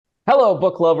Hello,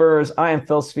 book lovers. I am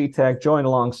Phil Svitek, joined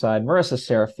alongside Marissa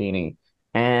Serafini.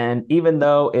 And even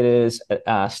though it is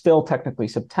still technically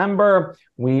September,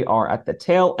 we are at the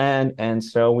tail end. And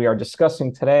so we are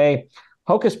discussing today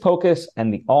Hocus Pocus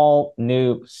and the all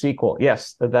new sequel.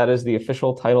 Yes, that is the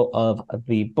official title of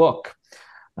the book.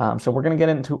 So we're going to get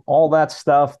into all that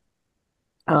stuff.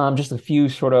 Just a few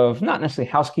sort of not necessarily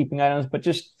housekeeping items, but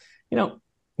just, we're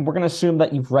going to assume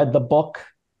that you've read the book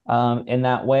in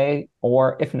that way.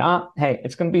 Or if not, hey,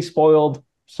 it's going to be spoiled.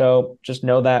 So just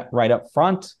know that right up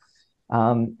front.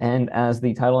 And as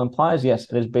the title implies, yes,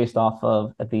 it is based off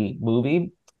of the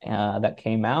movie that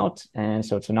came out. And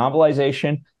so it's a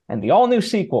novelization and the all new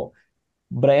sequel.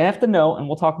 But I have to know, and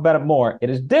we'll talk about it more,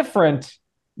 it is different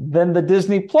than the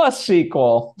Disney Plus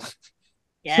sequel.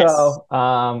 Yes. So,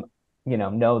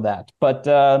 know that. But,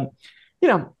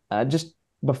 just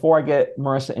before I get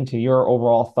Marissa into your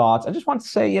overall thoughts, I just want to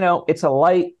say, it's a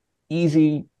light,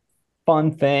 easy,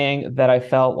 fun thing that I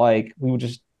felt like we would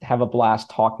just have a blast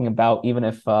talking about, even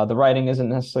if the writing isn't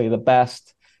necessarily the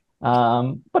best.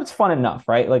 But it's fun enough,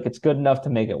 right? Like it's good enough to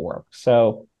make it work.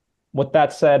 So, with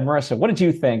that said, Marissa, what did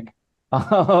you think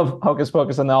of Hocus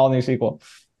Pocus and the all new sequel?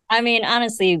 I mean,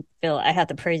 honestly, Phil, I have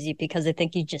to praise you because I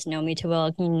think you just know me too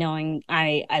well, knowing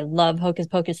I love Hocus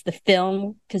Pocus the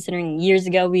film, considering years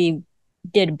ago we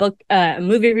did a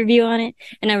movie review on it,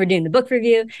 and now we're doing the book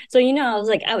review. So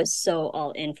I was so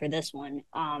all in for this one.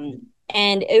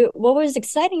 What was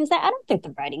exciting is that I don't think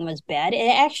the writing was bad. It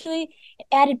actually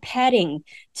added padding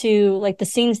to like the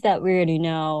scenes that we already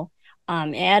know.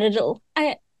 It added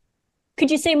I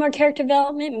could you say more character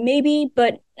development? Maybe,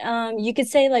 but you could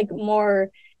say like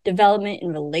more development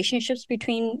in relationships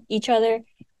between each other.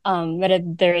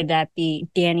 Whether that be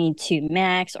Danny to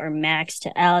Max or Max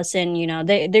to Allison,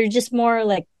 they're just more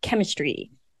like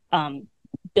chemistry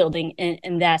building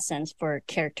in that sense for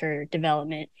character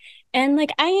development. And like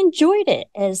I enjoyed it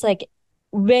as like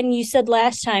when you said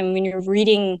last time when you're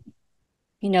reading,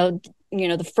 you know,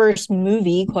 the first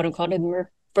movie, quote unquote, the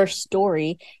first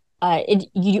story,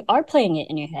 you are playing it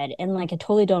in your head, and like I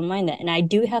totally don't mind that. And I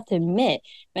do have to admit,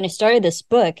 when I started this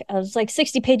book, I was like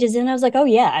 60 pages in, I was like, oh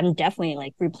yeah, I'm definitely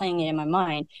like replaying it in my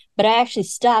mind. But I actually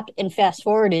stopped and fast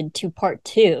forwarded to part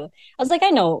two. I was like,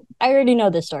 I already know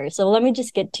this story, so let me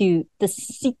just get to the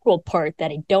sequel part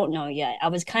that I don't know yet. I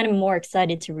was kind of more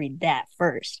excited to read that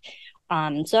first.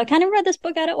 So I kind of read this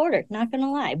book out of order, not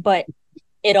gonna lie, but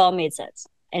it all made sense,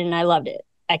 and I loved it.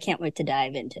 I can't wait to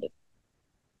dive into it.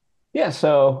 Yeah,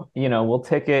 so we'll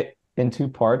take it in two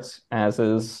parts, as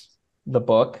is the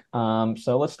book.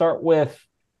 So let's start with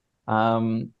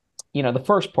the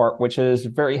first part, which is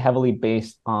very heavily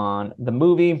based on the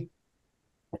movie.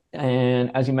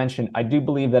 And as you mentioned, I do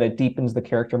believe that it deepens the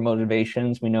character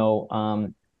motivations. We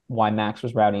know why Max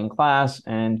was rowdy in class,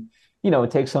 and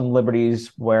it takes some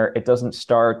liberties where it doesn't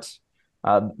start.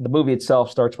 The movie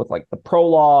itself starts with like the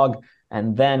prologue,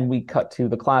 and then we cut to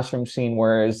the classroom scene,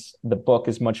 whereas the book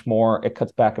is much more. It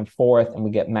cuts back and forth, and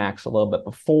we get Max a little bit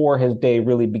before his day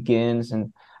really begins,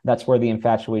 and that's where the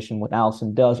infatuation with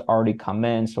Allison does already come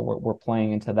in. So we're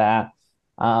playing into that.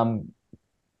 And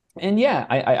yeah,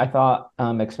 I thought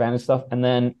expanded stuff. And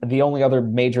then the only other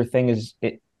major thing is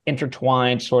it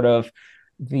intertwined sort of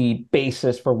the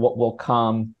basis for what will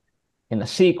come in the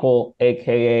sequel,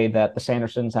 aka that the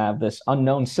Sandersons have this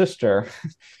unknown sister,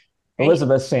 Right.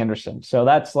 Elizabeth Sanderson. So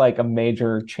that's like a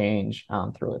major change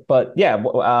through it. But yeah,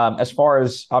 as far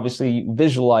as obviously you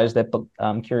visualized it, but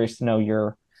I'm curious to know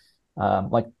your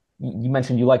like you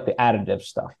mentioned you like the additive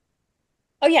stuff.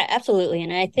 Oh yeah, absolutely.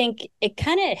 And I think it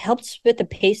kind of helps with the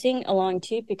pacing along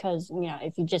too, because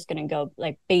if you're just gonna go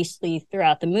like basically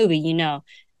throughout the movie,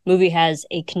 movie has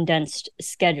a condensed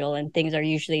schedule and things are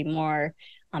usually more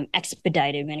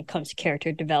expedited when it comes to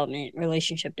character development,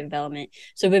 relationship development.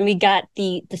 So when we got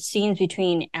the scenes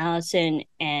between Allison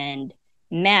and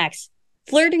Max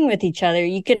flirting with each other,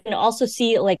 you can also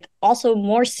see like also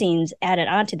more scenes added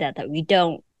onto that we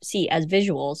don't see as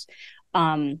visuals.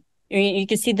 You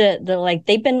can see the like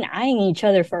they've been eyeing each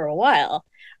other for a while.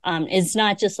 It's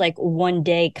not just like one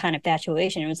day kind of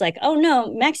infatuation. It was like, oh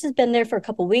no, Max has been there for a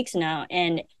couple weeks now,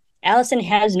 and Allison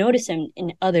has noticed him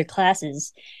in other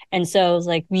classes, and so it's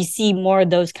like we see more of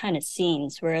those kind of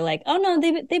scenes where like, oh no,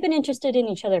 they've been interested in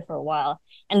each other for a while,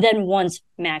 and then once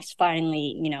Max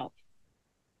finally,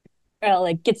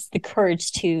 like gets the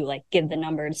courage to like give the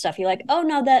number and stuff, you're like, oh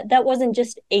no, that wasn't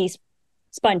just a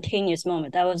spontaneous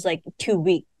moment. That was like 2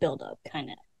 week buildup kind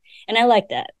of. And I like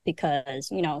that because,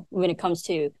 when it comes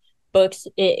to books,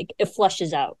 it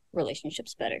flushes out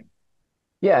relationships better.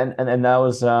 Yeah, and that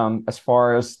was as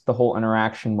far as the whole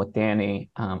interaction with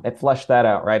Danny, it fleshed that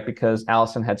out, right? Because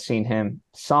Allison had seen him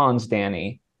sans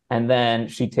Danny, and then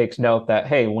she takes note that,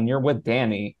 hey, when you're with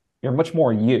Danny, you're much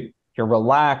more you. You're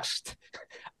relaxed,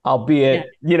 Yeah. albeit,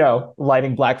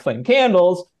 lighting black flame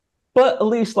candles, but at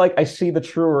least like I see the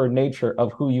truer nature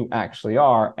of who you actually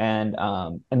are, and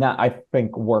that I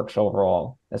think works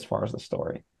overall as far as the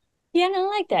story. Yeah, and I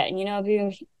like that.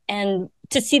 And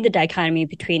to see the dichotomy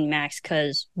between Max,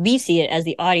 because we see it as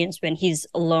the audience when he's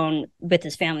alone with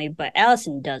his family, but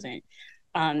Allison doesn't.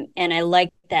 And I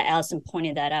like that Allison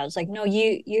pointed that out. It's like, no,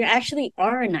 you actually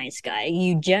are a nice guy.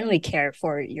 You genuinely care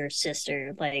for your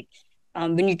sister. Like,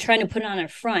 when you're trying to put it on a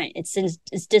front, it's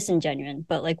disingenuous.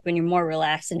 But like when you're more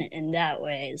relaxed in that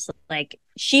way, it's like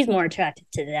she's more attracted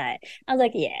to that. I was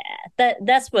like, yeah,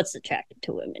 that's what's attractive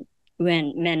to women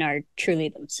when men are truly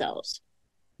themselves.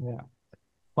 Yeah.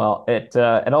 Well, it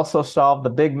also solved the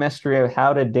big mystery of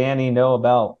how did Danny know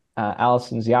about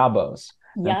Allison's Yabos.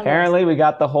 And Yeah, apparently, we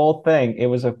got the whole thing. It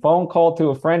was a phone call to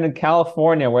a friend in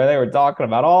California where they were talking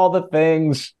about all the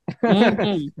things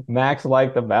mm-hmm. Max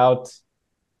liked about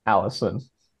Allison.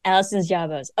 Allison's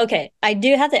Jabos. Okay, I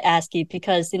do have to ask you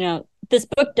because this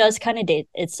book does kind of date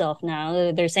itself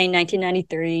now. They're saying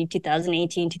 1993,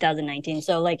 2018, 2019.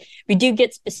 So like we do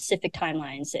get specific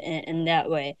timelines in that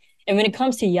way. And when it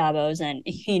comes to Yabos and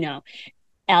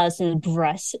Allison's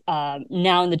breasts,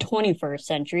 now in the 21st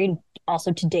century,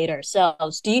 also to date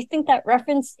ourselves, do you think that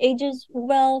reference ages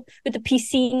well with the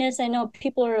PC-ness? I know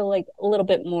people are like a little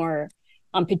bit more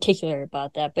particular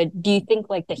about that, but do you think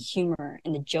like the humor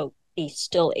and the joke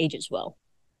still ages well?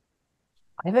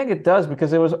 I think it does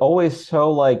because it was always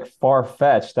so like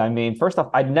far-fetched. I mean, first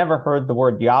off, I'd never heard the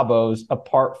word Yabos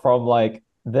apart from like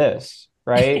this,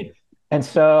 right? And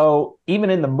so even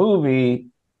in the movie,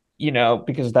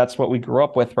 because that's what we grew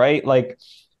up with, right? Like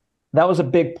that was a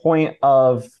big point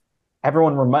of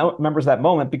everyone remembers that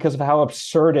moment because of how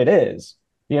absurd it is.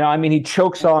 I mean, he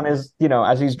chokes on his,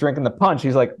 as he's drinking the punch,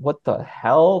 he's like, what the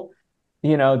hell,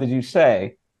 did you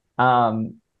say?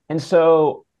 And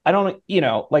so I don't,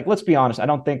 like, let's be honest, I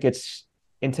don't think it's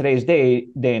in today's day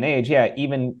and age. Yeah,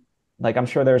 even like I'm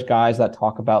sure there's guys that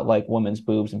talk about like women's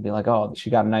boobs and be like, oh, she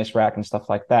got a nice rack and stuff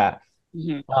like that.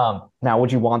 Mm-hmm. Now,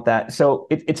 would you want that? So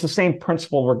it's the same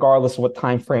principle, regardless of what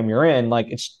time frame you're in. Like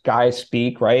it's guys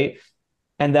speak, right?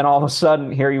 And then all of a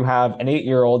sudden, here you have an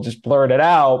 8-year-old just blurt it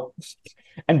out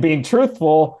and being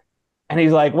truthful. And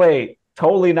he's like, wait,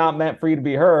 totally not meant for you to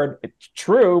be heard. It's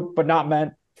true, but not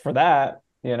meant for that,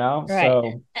 Right.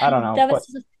 So I don't And know. But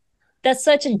that's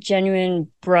such a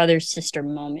genuine brother sister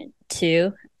moment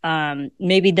too.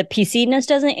 Maybe the PC-ness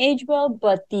doesn't age well,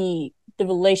 but the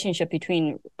relationship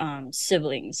between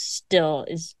siblings still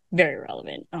is very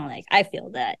relevant. Like I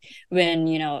feel that when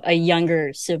a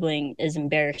younger sibling is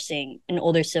embarrassing an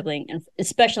older sibling, and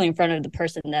especially in front of the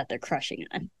person that they're crushing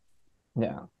on.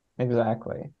 yeah,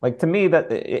 exactly. Like to me,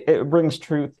 that it brings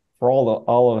truth for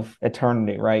all of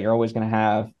eternity, right? You're always going to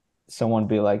have someone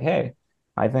be like, "Hey,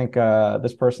 I think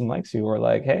this person likes you," or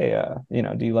like, "Hey,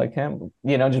 do you like him?"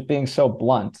 Just being so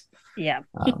blunt, Yeah.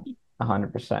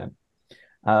 100%.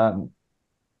 Um,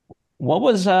 what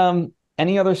was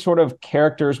any other sort of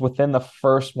characters within the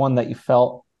first one that you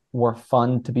felt were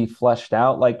fun to be fleshed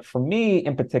out? Like for me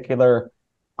in particular,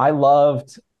 I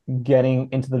loved getting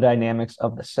into the dynamics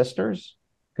of the sisters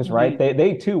because right, Mhm.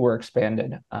 they too were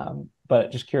expanded.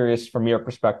 But just curious from your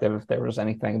perspective if there was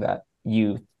anything that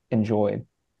you enjoyed.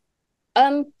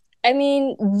 Um, I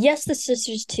mean, yes, the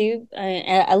sisters too.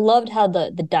 I loved how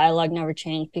the dialogue never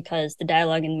changed because the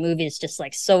dialogue in the movie is just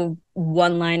like so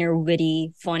one-liner,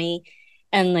 witty, funny,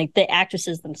 and like the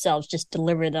actresses themselves just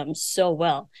deliver them so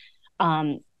well.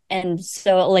 Um, and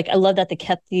so like I love that they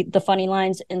kept the funny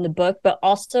lines in the book, but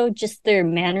also just their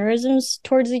mannerisms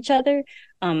towards each other.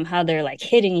 How they're like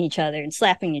hitting each other and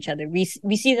slapping each other. We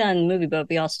see that in the movie, but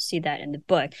we also see that in the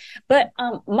book. But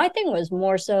my thing was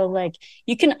more so like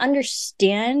you can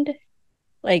understand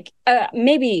like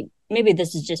maybe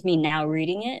this is just me now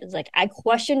reading it. It's like I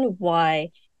question why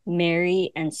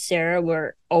Mary and Sarah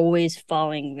were always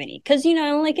following Winnie. Because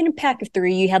like in a pack of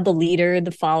three, you have the leader,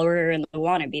 the follower, and the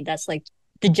wannabe. That's like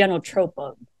the general trope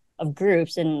of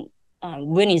groups. And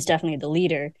Winnie's definitely the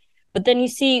leader. But then you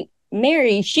see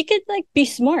Mary, she could like be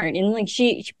smart and like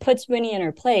she puts Winnie in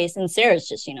her place, and Sarah's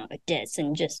just, a ditz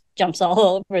and just jumps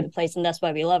all over the place, and that's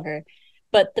why we love her.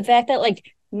 But the fact that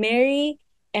like Mary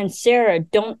and Sarah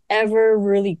don't ever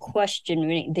really question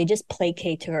Winnie. They just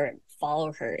placate to her and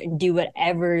follow her and do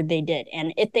whatever they did.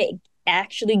 And if they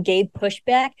actually gave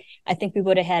pushback, I think we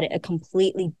would have had a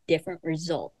completely different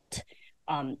result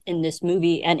in this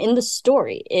movie and in the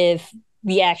story. If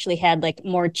we actually had like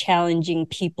more challenging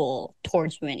people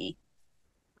towards Winnie.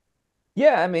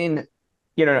 Yeah, I mean,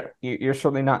 you're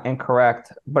certainly not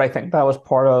incorrect, but I think that was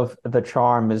part of the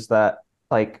charm is that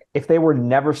like if they were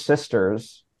never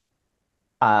sisters,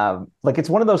 like it's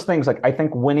one of those things like I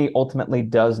think Winnie ultimately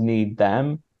does need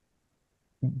them,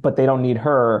 but they don't need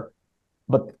her.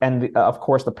 But and of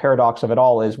course the paradox of it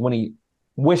all is Winnie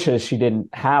wishes she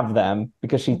didn't have them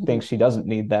because she Mhm. thinks she doesn't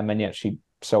need them, and yet she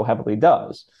so heavily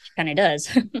does. She kind of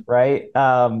does. Right?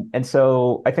 And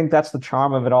so I think that's the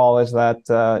charm of it all is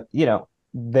that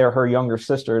they're her younger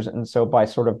sisters, and so by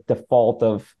sort of default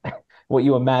of what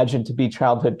you imagine to be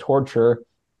childhood torture,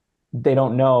 they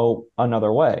don't know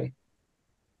another way,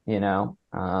 and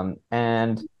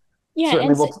Yeah,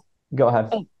 certainly we'll go ahead.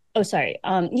 oh, oh, sorry.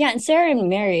 Yeah, and Sarah and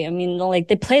Mary, I mean, like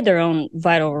they play their own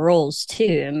vital roles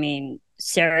too. I mean,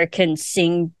 Sarah can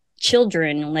sing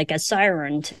children like a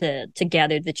siren to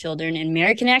gather the children, and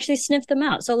Mary can actually sniff them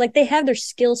out. So like they have their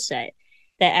skill set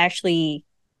that actually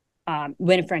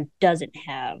Winifred doesn't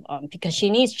have because she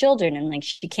needs children and like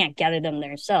she can't gather them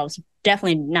themselves.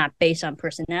 Definitely not based on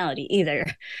personality either.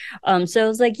 So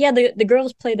it's like, yeah, the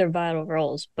girls play their vital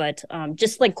roles, but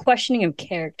just like questioning of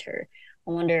character.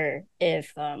 I wonder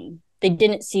if they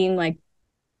didn't seem like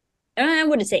I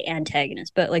wouldn't say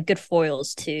antagonists, but like good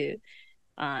foils to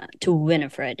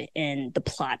Winifred in the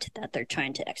plot that they're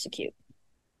trying to execute.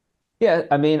 Yeah,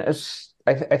 I mean,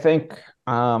 I think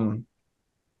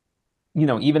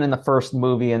even in the first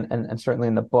movie and certainly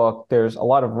in the book, there's a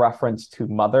lot of reference to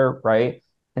Mother, right?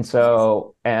 And Yes.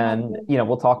 so, and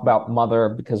we'll talk about Mother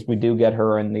because we do get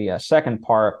her in the second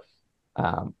part.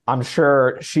 I'm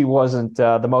sure she wasn't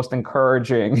the most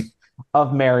encouraging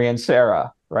of Mary and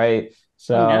Sarah, right?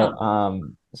 Oh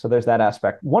no. So there's that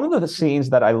aspect. One of the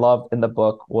scenes that I loved in the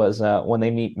book was when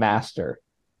they meet Master.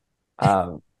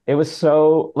 It was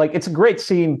so like it's a great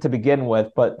scene to begin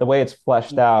with, but the way it's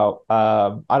fleshed out,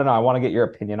 I don't know. I want to get your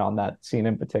opinion on that scene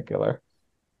in particular.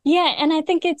 Yeah, and I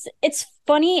think it's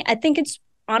funny. I think it's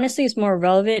honestly it's more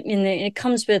relevant and it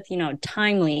comes with,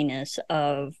 timeliness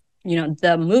of,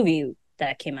 the movie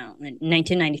that came out in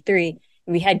 1993.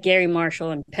 We had Gary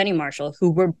Marshall and Penny Marshall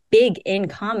who were big in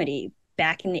comedy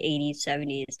back in the 80s,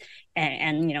 70s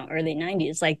and early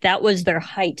 90s. Like that was their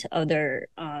height of their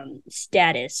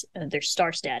status, their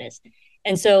star status.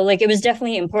 And so like it was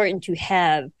definitely important to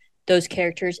have those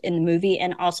characters in the movie,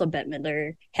 and also Bette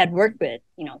Midler had worked with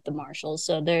the Marshalls,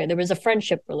 so there was a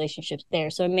friendship relationship there.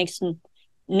 So it makes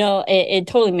no it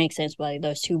totally makes sense why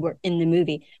those two were in the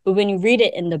movie. But when you read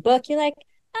it in the book, you're like,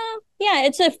 oh yeah,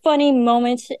 it's a funny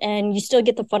moment, and you still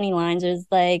get the funny lines. It's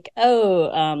like, oh,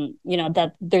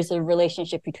 that there's a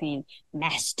relationship between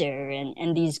Master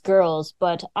and these girls,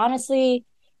 but honestly.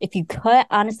 If you cut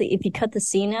the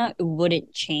scene out, it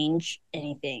wouldn't change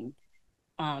anything.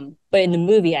 But in the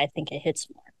movie, I think it hits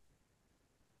more.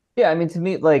 Yeah, I mean, to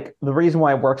me, like the reason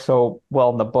why it worked so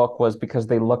well in the book was because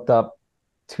they looked up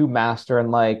to Master and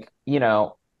like,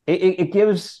 it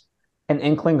gives an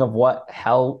inkling of what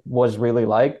hell was really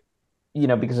like,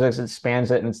 because it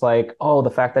spans it and it's like, oh, the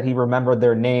fact that he remembered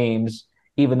their names,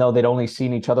 even though they'd only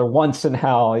seen each other once in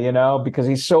hell, because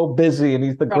he's so busy and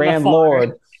he's the From Grand afar.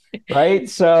 Lord, right? Yeah.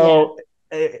 So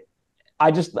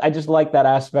I just like that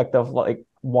aspect of like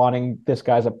wanting this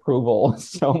guy's approval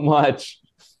so much,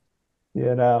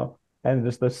 you know, and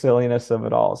just the silliness of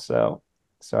it all. So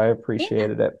I Yeah.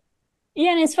 appreciated it.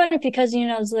 Yeah. And it's funny because,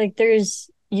 it's like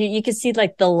you can see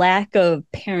like the lack of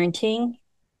parenting,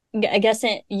 I guess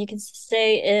you could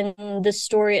say in the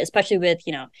story, especially with,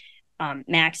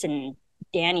 Max and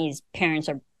Danny's parents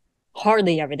are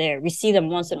hardly ever there. We see them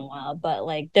once in a while, but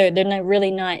like they're not really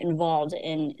not involved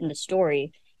in the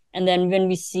story. And then when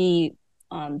we see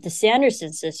the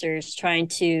Sanderson sisters trying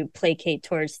to placate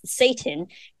towards Satan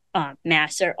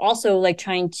master, also like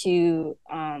trying to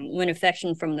win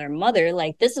affection from their mother,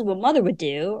 like this is what mother would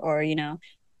do, or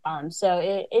so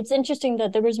it's interesting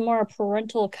that there was more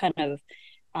parental kind of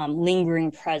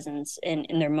lingering presence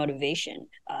in their motivation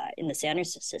in the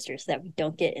Sanderson sisters that we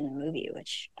don't get in the movie,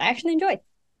 which I actually enjoyed.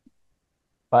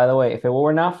 By the way, if it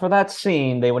were not for that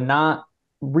scene, they would not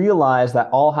realize that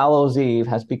All Hallows Eve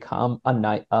has become a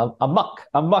night of amok,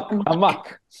 A amok, muck.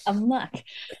 amok. A muck.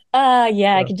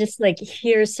 Yeah, I could just like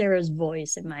hear Sarah's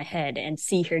voice in my head and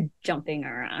see her jumping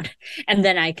around. And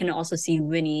then I can also see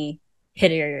Winnie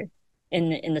hit her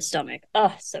in the stomach.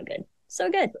 Oh, so good. So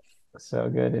good. So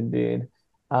good indeed.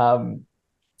 Um,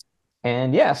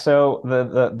 And yeah, so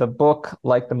the book,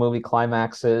 like the movie,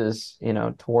 climaxes,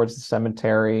 towards the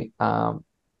cemetery.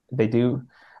 They do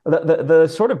the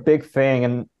sort of big thing,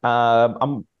 and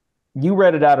I'm you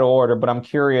read it out of order, but I'm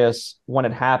curious when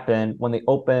it happened when they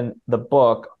open the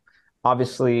book.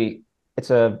 obviously it's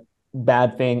a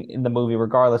bad thing in the movie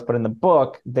regardless, but in the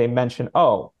book they mention,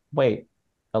 oh, wait,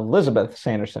 Elizabeth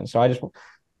Sanderson. So I just,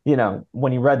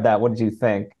 when you read that, what did you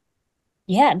think?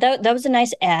 Yeah, that was a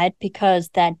nice add because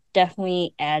that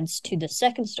definitely adds to the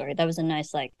second story. That was a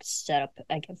nice like setup,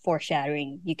 like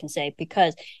foreshadowing, you can say,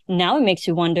 because now it makes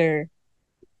you wonder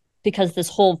because this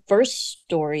whole first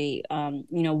story,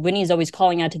 Winnie's always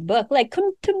calling out to the book, like,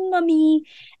 come to mommy.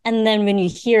 And then when you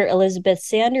hear Elizabeth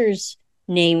Sanders'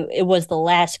 name, it was the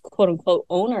last quote unquote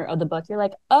owner of the book. You're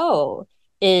like, oh,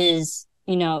 is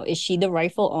she the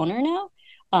rightful owner now?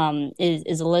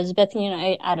 Is Elizabeth,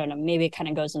 I don't know, maybe it kind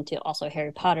of goes into also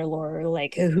Harry Potter lore,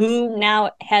 like who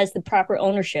now has the proper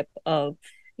ownership of,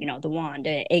 the wand,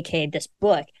 aka this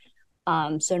book.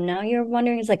 So now you're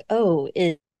wondering, it's like, oh,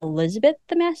 is Elizabeth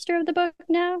the master of the book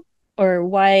now? Or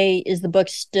why is the book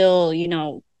still,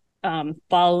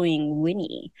 following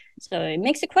Winnie? So it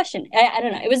makes a question. I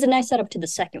don't know. It was a nice setup to the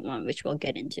second one, which we'll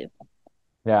get into.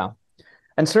 Yeah.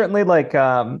 And certainly like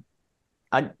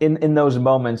in those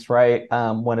moments, right?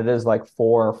 When it is like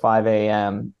 4 or 5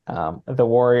 a.m., the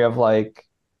worry of like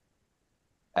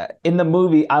in the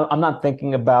movie, I'm not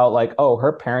thinking about like, oh,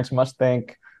 her parents must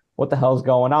think, what the hell's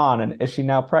going on? And is she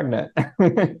now pregnant?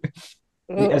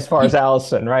 As far as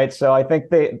Allison, right? So I think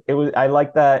I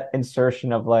like that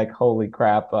insertion of like, holy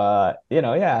crap,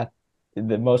 yeah,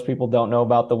 most people don't know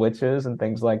about the witches and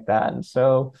things like that. And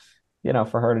so,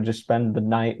 for her to just spend the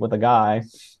night with a guy.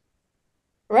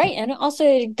 Right. And also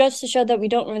it goes to show that we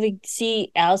don't really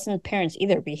see Allison's parents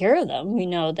either. We hear of them. We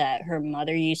know that her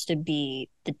mother used to be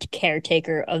the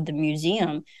caretaker of the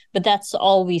museum, but that's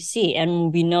all we see.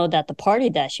 And we know that the party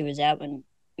that she was at when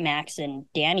Max and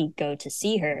Danny go to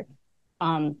see her,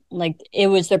 like it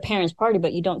was their parents' party,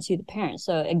 but you don't see the parents.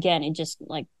 So again, it just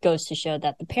like goes to show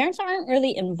that the parents aren't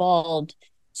really involved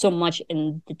so much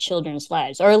in the children's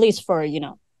lives, or at least for,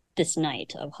 this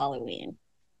night of Halloween,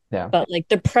 Yeah. but like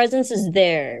the presence is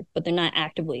there, but they're not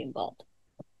actively involved.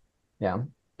 Yeah.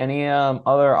 Any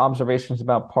other observations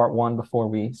about part one before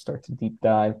we start to deep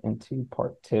dive into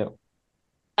part two?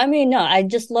 I mean, no, I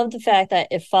just love the fact that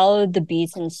it followed the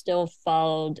beats and still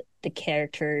followed the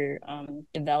character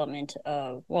development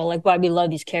of, well, like why we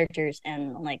love these characters,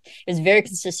 and like it was very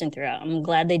consistent throughout. I'm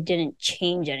glad they didn't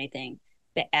change anything,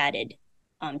 but added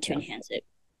to Yeah. enhance it.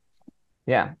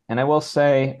 Yeah. And I will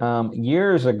say,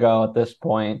 years ago at this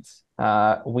point,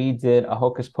 we did a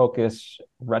Hocus Pocus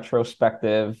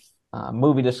retrospective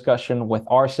movie discussion with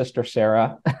our sister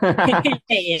Sarah,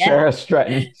 Yeah, Sarah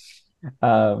Stretton.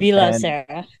 we love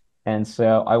And Sarah.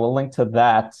 so I will link to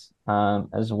that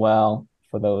as well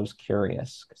for those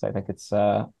curious, because I think it's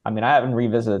I mean, I haven't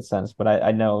revisited since, but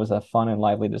I know it was a fun and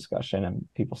lively discussion and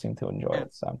people seem to enjoy No,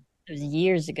 it. So it was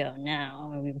years ago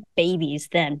now. We were babies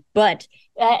then, but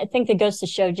I think that goes to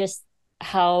show just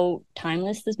how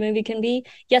timeless this movie can be.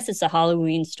 Yes, it's a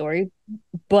Halloween story,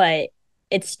 but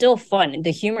it's still fun.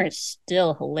 The humor is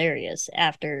still hilarious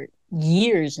after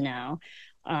years now.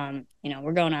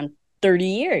 We're going on 30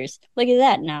 years. Look at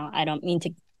that now. I don't mean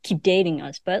to keep dating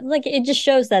us, but like it just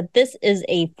shows that this is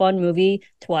a fun movie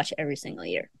to watch every single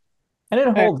year. and it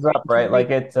Or holds up, right? every Like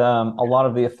it a lot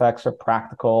of the effects are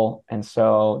practical and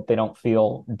so they don't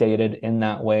feel dated in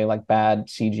that way like bad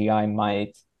CGI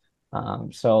might.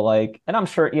 So like, and I'm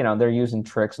sure, they're using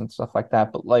tricks and stuff like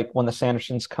that, but like when the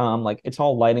Sandersons come, like it's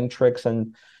all lighting tricks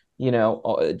and,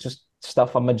 just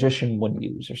stuff a magician would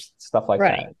use or stuff like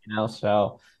right. that.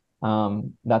 So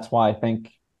that's why I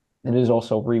think it is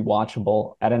also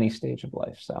rewatchable at any stage of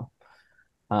life. So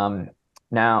um,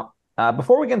 now,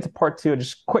 before we get into part two,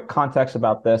 just quick context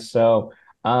about this. So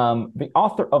the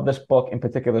author of this book in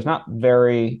particular is not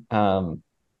very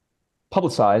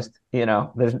publicized.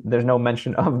 There's no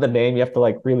mention of the name. You have to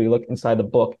like really look inside the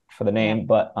book for the Yeah. name.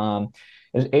 But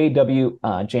is A.W.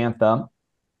 Jantha.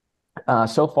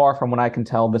 So far, from what I can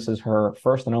tell, this is her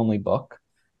first and only book,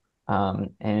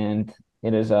 and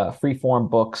it is a Freeform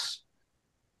Books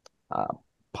uh,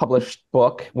 published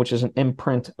book, which is an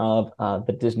imprint of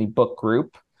the Disney Book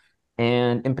Group.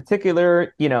 And in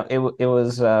particular, it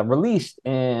was released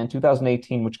in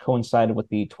 2018, which coincided with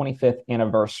the 25th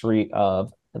anniversary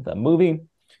of the movie.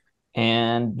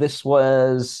 And this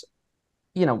was,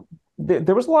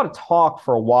 there was a lot of talk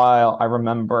for a while, I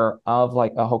remember, of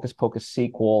like a Hocus Pocus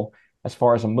sequel as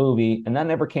far as a movie, and that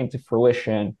never came to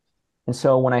fruition. And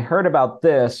so when I heard about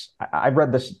this, I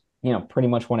read this, pretty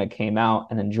much when it came out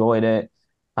and enjoyed it.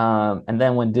 And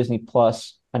then when Disney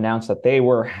Plus announced that they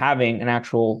were having an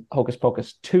actual Hocus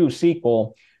Pocus 2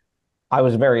 sequel, I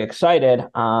was very excited.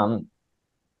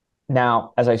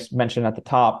 Now, as I mentioned at the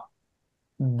top,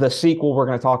 the sequel we're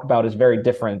going to talk about is very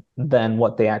different than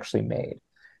what they actually made.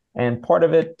 And part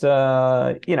of it,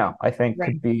 I think Right.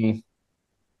 could be,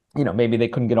 maybe they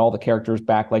couldn't get all the characters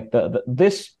back. Like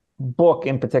this book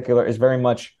in particular is very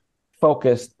much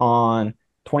focused on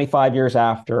 25 years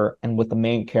after and with the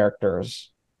main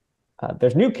characters.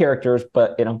 There's new characters,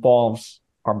 but it involves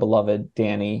our beloved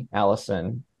Danny,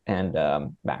 Allison, and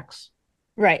Max.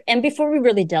 Right. And before we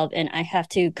really delve in, I have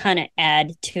to kind of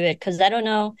add to it because I don't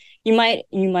know, you might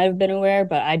have been aware,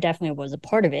 but I definitely was a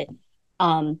part of it.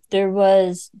 There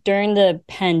was during the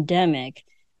pandemic,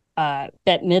 Bette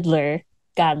Midler,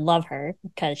 God love her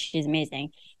because she's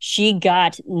amazing. She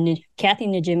got Kathy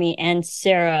Najimy and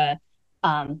Sarah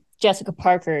Jessica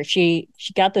Parker. She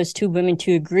got those two women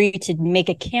to agree to make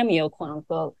a cameo, quote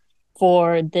unquote,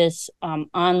 for this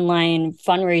online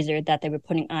fundraiser that they were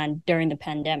putting on during the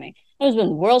pandemic. It was when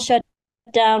the world shut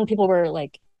down. People were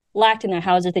like locked in their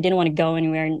houses. They didn't want to go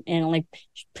anywhere, and like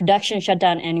production shut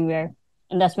down anywhere.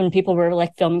 And that's when people were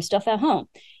like filming stuff at home.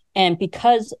 And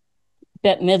because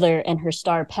Bette Midler and her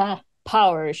star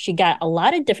power, she got a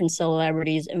lot of different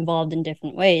celebrities involved in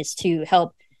different ways to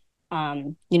help,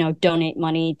 donate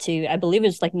money to, I believe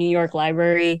it's like New York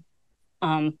Library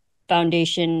um,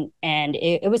 Foundation. And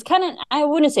it was kind of, I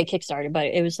wouldn't say Kickstarter, but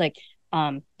it was like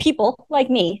people like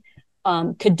me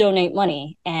could donate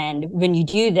money. And when you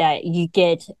do that, you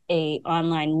get a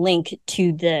online link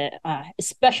to the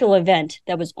special event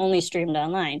that was only streamed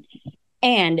online.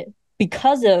 And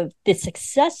because of the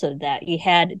success of that, you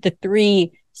had the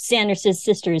three Sanderson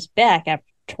sisters back after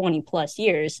 20 plus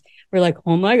years. We're like,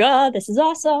 oh my God, this is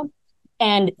awesome.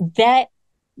 And that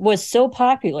was so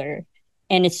popular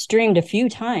and it streamed a few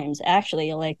times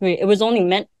actually. Like it was only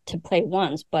meant to play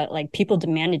once, but like people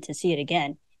demanded to see it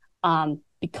again.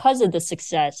 Because of the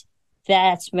success,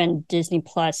 that's when Disney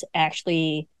Plus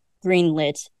actually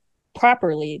greenlit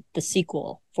properly the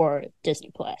sequel for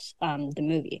Disney Plus, the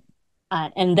movie.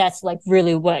 And that's like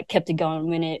really what kept it going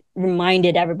when it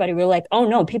reminded everybody, we are like, oh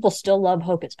no, people still love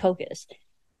Hocus Pocus.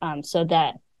 So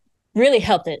that really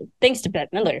helped it. Thanks to Bette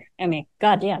Midler. I mean,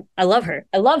 goddamn, I love her.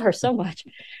 I love her so much.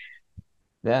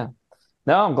 Yeah.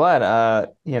 No, I'm glad. I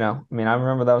mean, I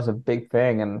remember that was a big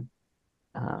thing, and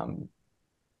um,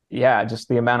 yeah, just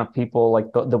the amount of people, like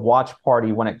the watch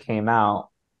party when it came out,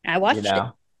 I you watched it.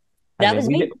 know. I That mean, was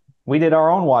me. we did our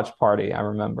own watch party, I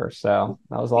remember. So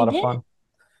that was a We lot of did.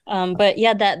 fun. But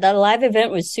yeah, that live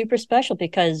event was super special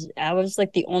because I was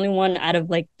like the only one out of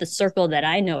like the circle that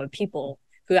I know of people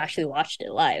who actually watched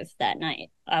it live that night.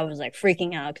 I was like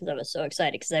freaking out because I was so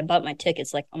excited because I bought my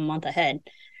tickets like a month ahead.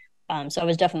 So I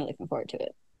was definitely looking forward to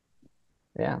it.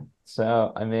 Yeah.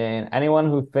 So, I mean, anyone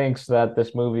who thinks that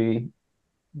this movie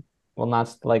will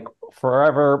not, like,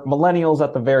 forever, millennials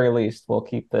at the very least, will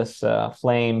keep this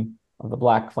flame of the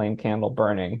black flame candle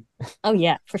burning, Oh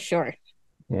yeah, for sure.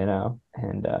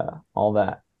 and all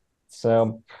that.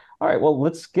 So, all right, well,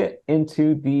 let's get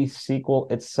into the sequel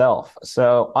itself.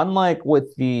 So, unlike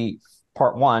with the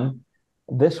part one,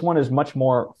 this one is much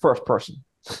more first person,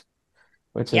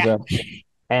 which is Yeah. a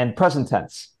and present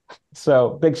tense.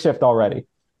 So, big shift already.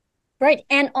 Right.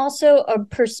 And also a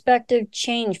perspective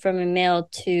change from a male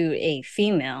to a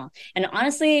female. And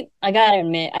honestly, I gotta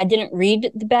admit, I didn't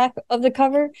read the back of the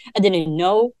cover. I didn't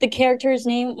know the character's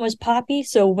name was Poppy.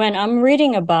 So when I'm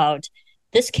reading about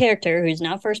this character who's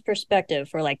now first perspective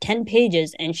for like 10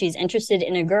 pages and she's interested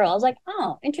in a girl, I was like,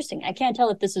 oh, interesting. I can't tell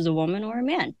if this is a woman or a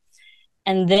man.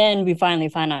 And then we finally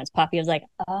find out it's Poppy. I was like,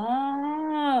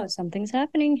 oh, something's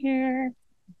happening here,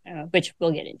 which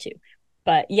we'll get into.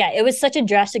 But yeah, it was such a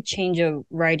drastic change of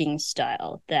writing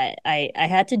style that I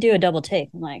had to do a double take.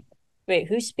 I'm like, wait,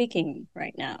 who's speaking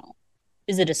right now?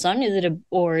 Is it a son? Is it a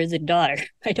or is it a daughter?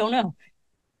 I don't know.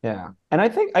 Yeah. And I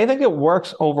think it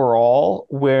works overall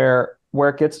where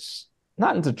it gets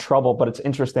not into trouble, but it's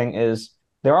interesting is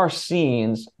there are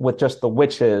scenes with just the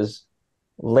witches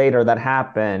later that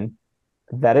happen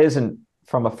that isn't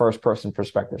from a first person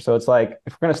perspective. So it's like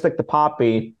if we're gonna stick to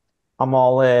Poppy, I'm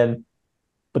all in,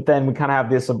 but then we kind of have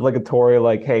this obligatory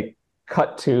like, hey,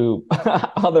 cut to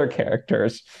other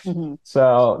characters. Mm-hmm.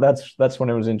 So that's when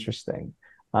it was interesting.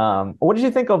 What did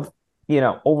you think of,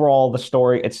 overall the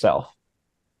story itself,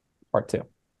 part two?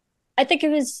 I think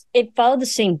it followed the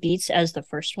same beats as the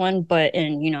first one, but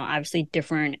in obviously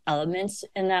different elements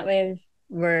in that way.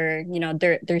 Where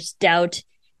there's doubt,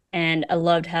 and I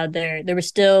loved how there was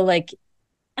still like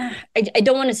I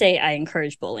don't want to say I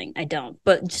encourage bullying. I don't,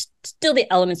 but just still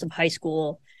the elements of high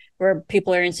school where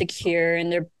people are insecure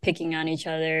and they're picking on each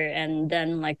other, and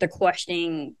then like they're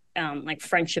questioning like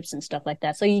friendships and stuff like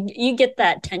that. So you get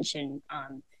that tension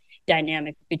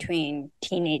dynamic between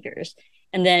teenagers.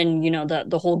 And then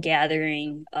the whole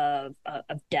gathering of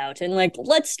doubt and like,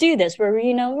 let's do this, where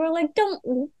we're like,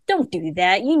 don't do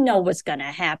that, what's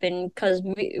gonna happen, because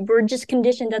we're just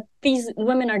conditioned that these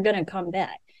women are gonna come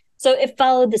back. So it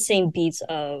followed the same beats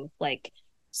of like,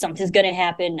 something's gonna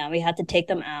happen, now we have to take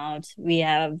them out, we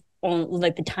have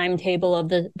like the timetable of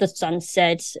the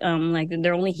sunset, like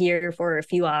they're only here for a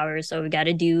few hours, so we got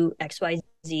to do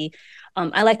XYZ.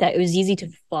 I like that, it was easy to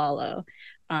follow.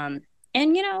 And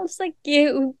it's like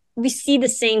we see the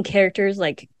same characters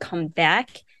like come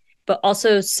back, but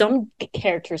also some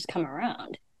characters come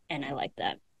around, and I like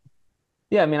that.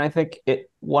 Yeah, I mean, I think it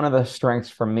one of the strengths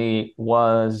for me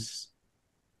was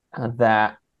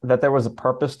that there was a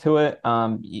purpose to it.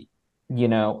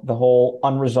 The whole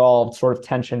unresolved sort of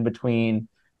tension between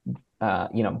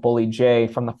Bully Jay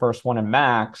from the first one and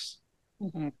Max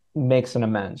Mm-hmm. makes an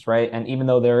amends, right? And even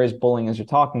though there is bullying, as you're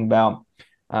talking about,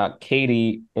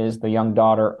 Katie is the young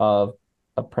daughter of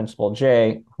Principal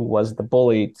Jay, who was the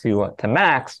bully to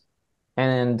Max,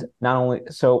 and not only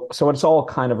so it's all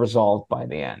kind of resolved by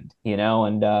the end,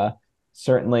 and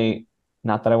certainly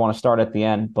not that I want to start at the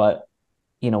end, but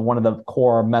one of the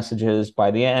core messages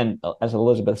by the end, as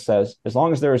Elizabeth says, as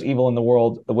long as there is evil in the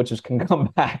world, the witches can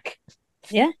come back.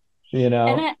 Yeah. you And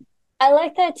know I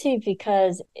like that too,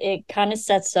 because it kind of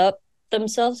sets up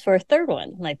themselves for a third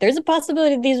one. Like, there's a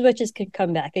possibility these witches could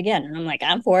come back again, and I'm like,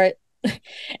 I'm for it.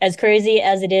 As crazy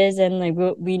as it is, and like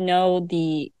we know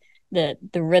the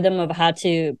rhythm of how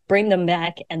to bring them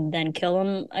back and then kill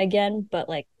them again, but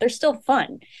like, they're still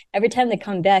fun. Every time they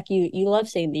come back, you love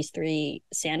seeing these three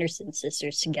Sanderson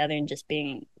sisters together and just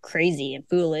being crazy and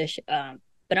foolish.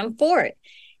 But I'm for it.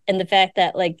 And the fact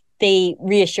that like they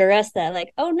reassure us that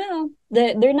like, oh no,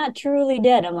 they're not truly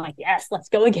dead, I'm like, yes, let's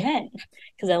go again,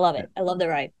 because I love it, I love the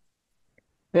ride.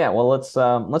 Yeah, well, let's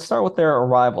start with their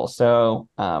arrival. So,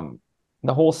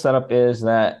 the whole setup is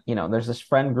that, there's this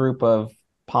friend group of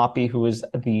Poppy, who is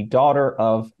the daughter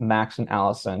of Max and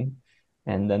Allison,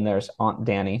 and then there's Aunt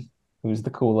Danny, who's the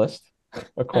coolest,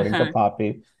 according to Uh-huh.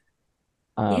 Poppy.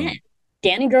 Yeah, Um,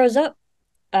 Danny grows up.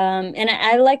 And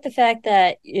I like the fact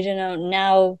that,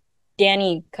 now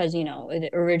Danny, because, it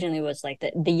originally was like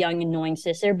the young, annoying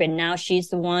sister, but now she's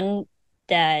the one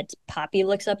that Poppy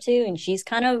looks up to. And she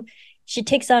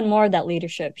takes on more of that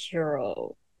leadership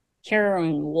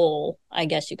heroine role, I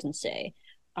guess you can say,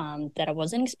 that I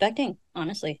wasn't expecting,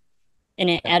 honestly. And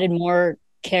it added more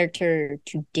character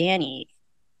to Danny,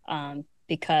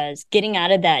 because getting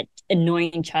out of that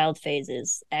annoying child phase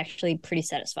is actually pretty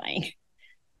satisfying.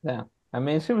 yeah, I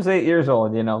mean, she was 8 years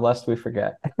old, lest we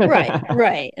forget. Right,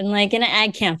 right. And like, and I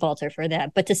can't fault her for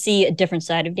that. But to see a different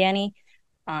side of Danny,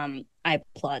 I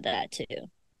applaud that too.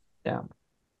 Yeah.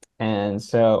 And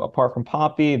so, apart from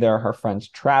Poppy, there are her friends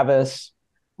Travis,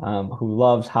 who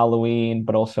loves Halloween,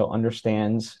 but also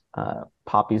understands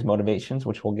Poppy's motivations,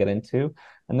 which we'll get into.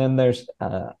 And then there's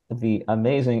the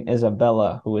amazing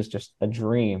Isabella, who is just a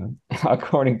dream,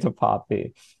 according to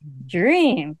Poppy.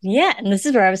 Dream. Yeah. And this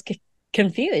is where I was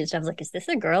confused. I was like, is this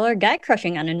a girl or a guy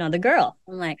crushing on another girl?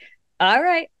 I'm like, all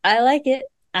right, I like it.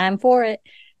 I'm for it.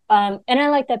 And I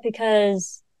like that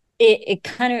because it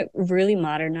kind of really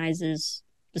modernizes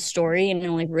the story, and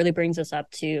it like really brings us up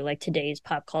to like today's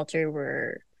pop culture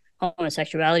where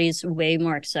homosexuality is way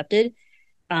more accepted.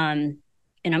 Um,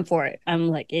 and I'm for it. I'm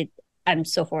like it. I'm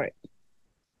so for it.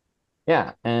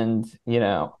 Yeah. And,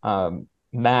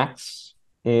 Max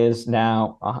is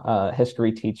now a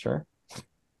history teacher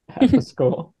at the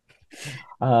school.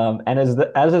 And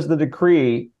as is the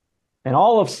decree in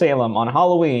all of Salem on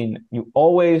Halloween, you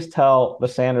always tell the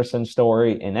Sanderson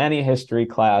story in any history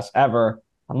class ever,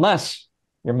 unless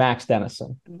you're Max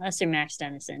Dennison. Unless you're Max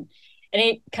Dennison. And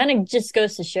it kind of just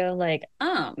goes to show, like,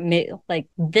 like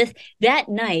this that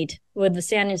night with the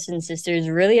Sanderson sisters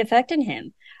really affected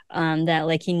him. That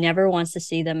like he never wants to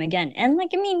see them again. And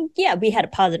like, I mean, yeah, we had a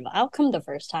positive outcome the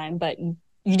first time, but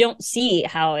you don't see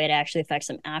how it actually affects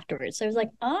him afterwards. So I was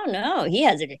like, oh no, he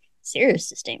has a serious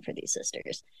disdain for these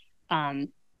sisters. Um,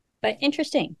 but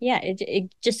interesting, yeah,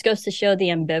 it just goes to show the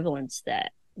ambivalence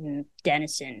that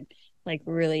Dennison like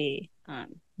really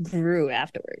grew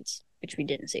afterwards, which we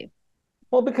didn't see.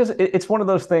 Well, because it's one of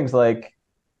those things like,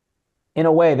 in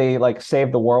a way, they like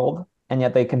save the world, and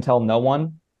yet they can tell no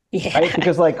one, right? Yeah,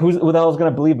 Because like, who the hell is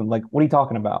going to believe them? Like, what are you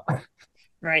talking about?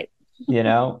 right.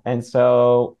 And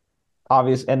so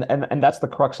obvious, and that's the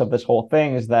crux of this whole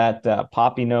thing is that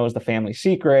Poppy knows the family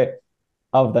secret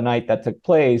of the night that took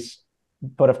place,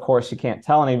 but of course you can't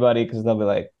tell anybody because they'll be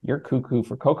like, "You're cuckoo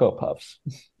for Cocoa Puffs."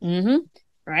 Mm-hmm.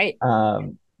 Right.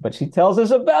 But she tells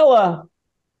Isabella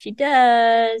She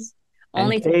does. and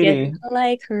Only to get Katie.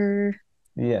 like her.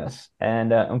 Yes.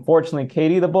 And unfortunately,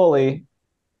 Katie the bully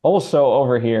also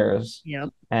overhears. Yep.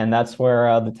 And that's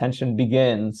where the tension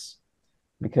begins.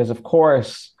 Because, of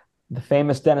course, the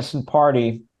famous Denison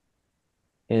party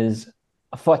is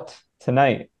afoot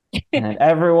tonight, and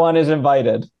everyone is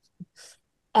invited.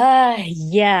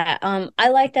 Yeah. I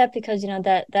like that because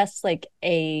that's like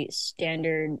a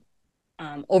standard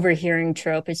overhearing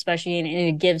trope, especially and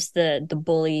it gives the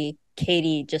bully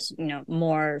Katie just,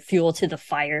 more fuel to the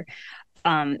fire.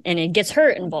 And it gets her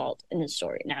involved in the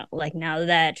story now. Like now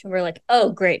that we're like,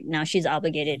 oh great, now she's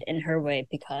obligated in her way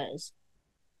because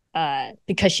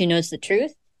she knows the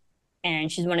truth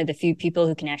and she's one of the few people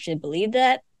who can actually believe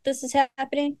that this is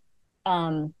happening.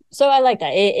 So I like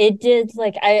that. It did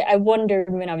like I wondered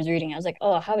when I was reading, I was like,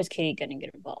 oh, how is Katie gonna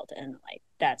get involved? And like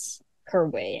that's her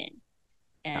way in.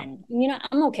 And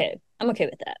I'm okay with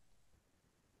that.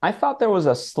 I thought there was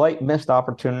a slight missed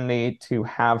opportunity to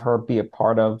have her be a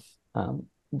part of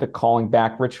the calling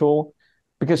back ritual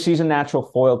because she's a natural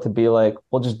foil to be like,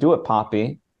 well, just do it,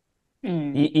 Poppy.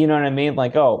 Mm. You know what I mean?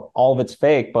 Like, oh, all of it's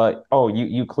fake, but oh,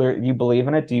 you believe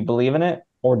in it? Do you believe in it,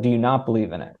 or do you not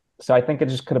believe in it? So I think it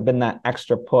just could have been that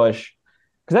extra push.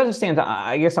 Because as it stands,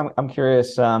 I guess I'm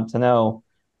curious to know.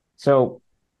 So,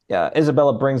 yeah,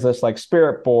 Isabella brings this like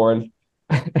spirit board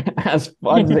as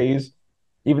funsies,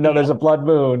 even though Yeah. there's a blood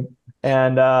moon,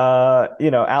 and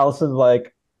Allison's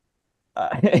like,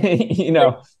 you Like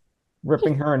know,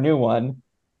 ripping her a new one.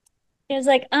 he was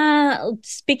like,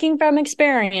 speaking from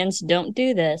experience, don't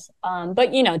do this.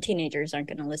 But teenagers aren't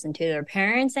gonna listen to their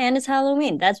parents and it's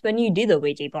Halloween. That's when you do the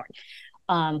Ouija board.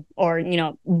 Or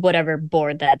whatever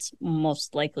board that's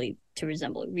most likely to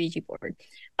resemble a Ouija board.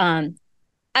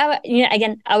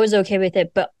 Again, I was okay with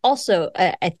it, but also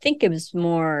I think it was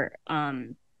more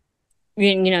to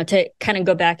kind of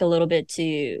go back a little bit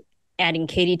to adding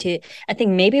Katie to, I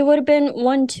think maybe it would have been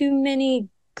one too many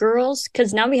girls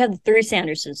because now we have the three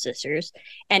Sanderson sisters,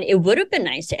 and it would have been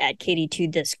nice to add Katie to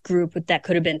this group that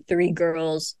could have been three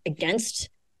girls against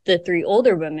the three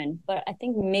older women, but I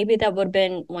think maybe that would have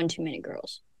been one too many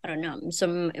girls. I don't know.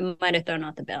 So it might have thrown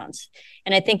off the balance.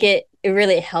 And I think it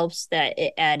really helps that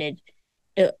it added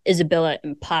Isabella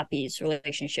and Poppy's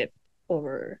relationship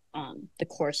over the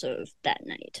course of that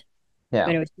night Yeah.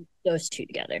 when it was those two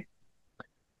together.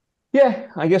 Yeah,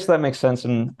 I guess that makes sense.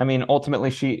 And I mean, ultimately,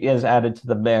 she is added to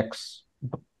the mix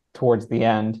towards the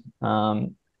end.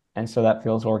 And so that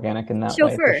feels organic in that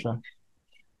way for Chauffeur. sure.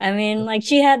 I mean, like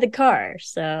she had the car,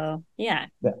 so yeah,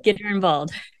 Yeah. get her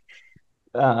involved.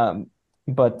 Um,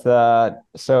 but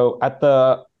so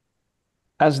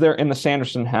as they're in the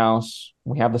Sanderson house,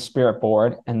 we have the spirit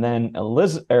board, and then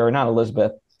Elizabeth, or not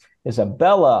Elizabeth,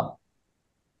 Isabella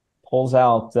pulls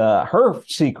out her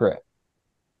secret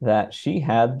that she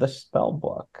had the spell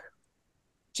book.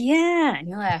 Yeah, and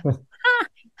you're like,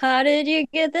 how did you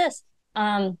get this?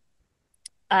 Um,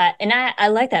 and I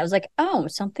like that. I was like, oh,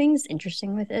 something's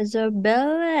interesting with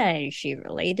Isabella. Is she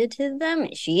related to them?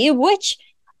 Is she a witch?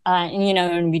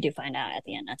 And we do find out at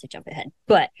the end, not to jump ahead.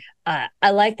 But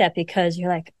I like that because you're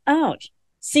like, oh,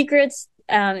 secrets.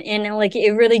 And like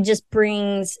it really just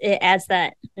it adds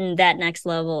that next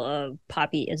level of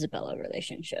Poppy Isabella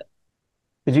relationship.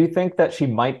 Did you think that she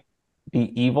might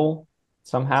be evil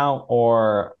somehow,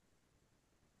 or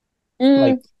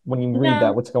like Mm, when you read that,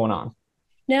 no, what's going on?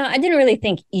 no, I didn't really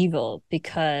think evil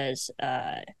because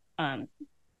um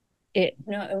it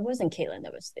wasn't Caitlin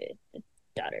that was the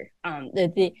daughter.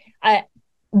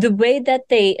 The way that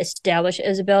they establish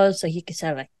Isabella, so you could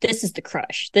say like this is the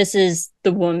crush, this is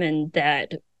the woman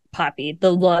that Poppy,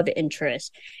 the love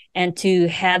interest, and to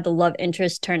have the love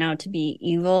interest turn out to be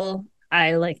evil,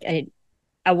 I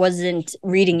wasn't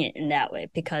reading it in that way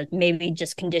because maybe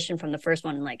just conditioned from the first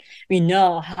one. Like we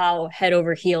know how head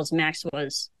over heels Max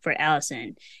was for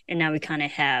Allison, and now we kind of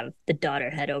have the daughter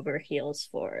head over heels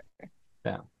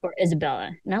Yeah. for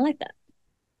Isabella, and I like that.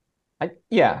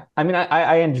 Yeah. I mean,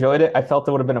 I enjoyed it. I felt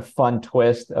it would have been a fun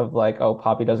twist of like, oh,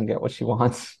 Poppy doesn't get what she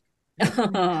wants.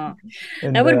 That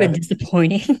And would have been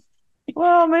disappointing.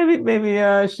 well, maybe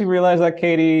she realized that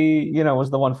Katie,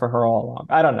 was the one for her all along.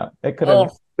 I don't know. It could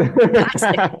have. Oh,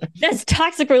 toxic. That's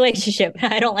toxic relationship.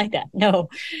 I don't like that. No.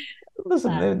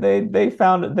 Listen, Uh, they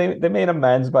found it. They made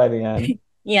amends by the end.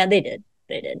 yeah, they did.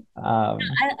 They did. Um,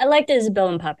 I liked Isabel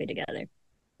and Poppy together.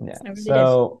 yeah. I really did.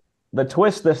 So the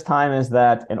twist this time is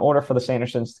that in order for the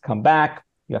Sandersons to come back,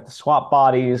 you have to swap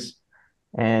bodies.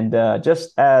 And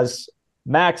just as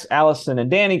Max, Allison, and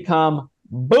Danny come,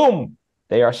 boom,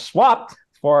 they are swapped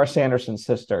for our Sanderson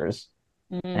sisters,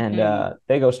 and Mm-hmm.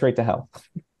 they go straight to hell.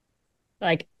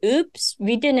 Like, oops,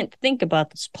 we didn't think about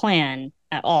this plan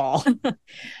at all.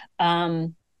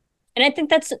 um, And I think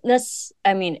that's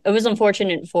I mean, it was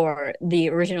unfortunate for the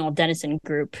original Dennison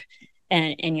group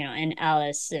and you know and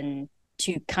Alice and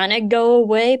to kind of go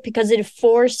away because it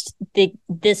forced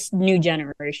this new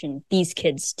generation, these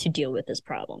kids, to deal with this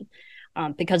problem.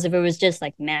 Because if it was just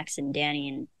like Max and Danny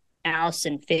and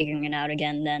Allison figuring it out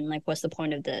again, then like what's the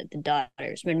point of the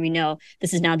daughters when we know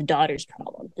this is now the daughters'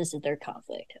 problem? This is their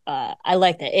conflict. I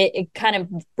like that. It kind of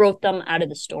broke them out of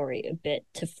the story a bit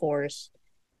to force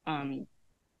um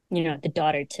you know the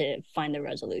daughter to find the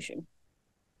resolution.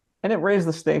 And it raised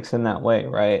the stakes in that way,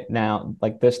 right? Now,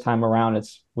 like this time around,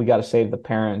 it's we got to save the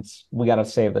parents, we got to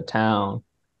save the town,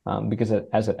 because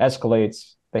as it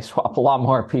escalates, they swap a lot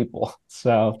more people.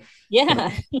 So,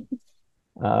 Yeah.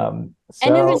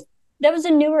 And it so was that was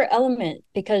a newer element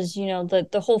because you know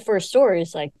the whole first story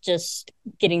is like just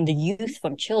getting the youth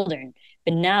from children,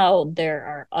 but now there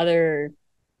are other,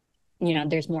 you know,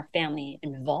 there's more family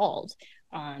involved.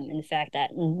 And the fact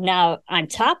that now on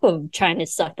top of trying to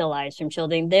suck the lives from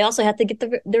children, they also have to get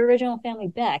the original family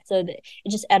back. So it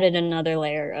just added another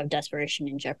layer of desperation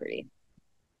and jeopardy.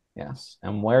 yes.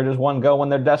 And where does one go when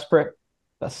they're desperate?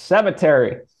 The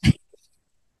cemetery.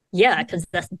 Yeah, because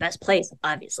that's the best place,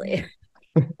 obviously.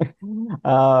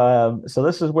 So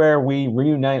this is where we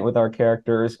reunite with our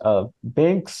characters of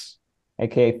Binks,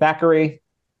 aka Thackeray,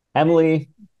 Emily,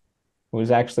 who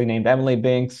is actually named Emily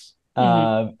Binks.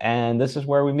 Mm-hmm. And this is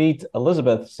where we meet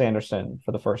Elizabeth Sanderson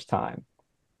for the first time.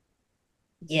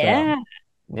 So, Yeah.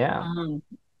 yeah, Um,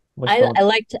 which going,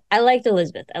 I liked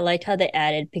Elizabeth. I liked how they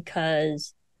added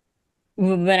because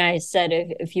when I said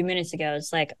a few minutes ago,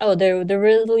 it's like, oh, there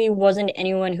really wasn't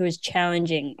anyone who was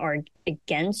challenging or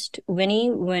against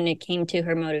Winnie when it came to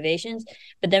her motivations.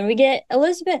 But then we get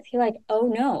Elizabeth. You're like,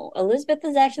 oh no, Elizabeth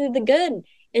is actually the good.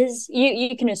 Is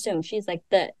you can assume she's like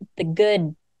the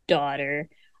good daughter,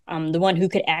 the one who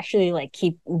could actually like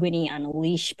keep Winnie on a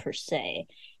leash per se,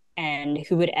 and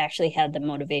who would actually have the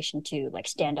motivation to like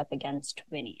stand up against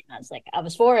Winnie. And I was like, I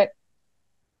was for it.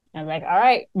 I was like, all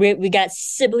right, we got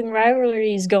sibling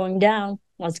rivalries going down.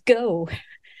 Let's go.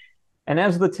 and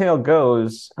as the tale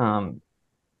goes,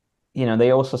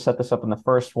 they also set this up in the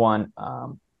first one.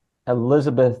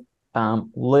 Elizabeth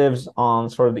lives on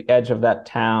sort of the edge of that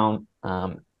town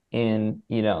in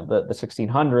the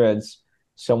 1600s.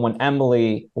 So when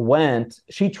Emily went,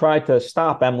 she tried to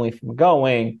stop Emily from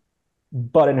going,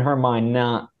 but in her mind,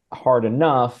 not hard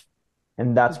enough.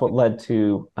 And that's what led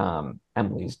to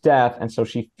Emily's death. And so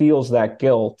she feels that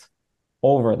guilt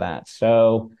over that.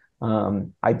 So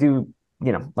I do,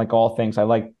 like all things, I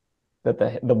like that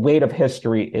the weight of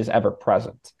history is ever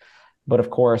present. But of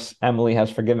course, Emily has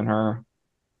forgiven her.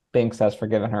 Binks has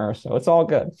forgiven her. So it's all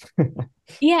good.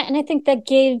 Yeah, and I think that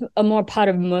gave a more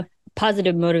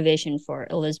positive motivation for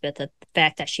Elizabeth. The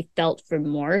fact that she felt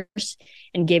remorse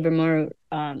and gave her more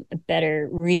a better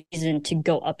reason to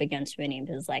go up against Winnie.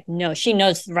 Because like, no, she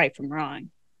knows right from wrong.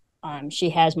 She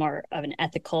has more of an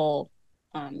ethical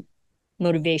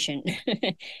motivation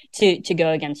to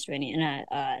go against Winnie,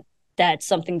 and that's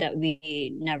something that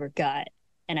we never got.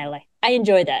 And I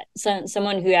enjoy that.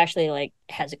 Someone who actually like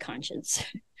has a conscience.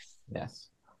 Yes.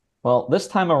 Well, this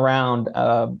time around,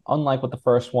 unlike with the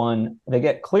first one, they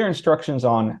get clear instructions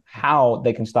on how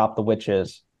they can stop the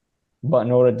witches. But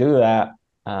in order to do that,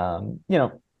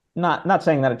 not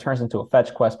saying that it turns into a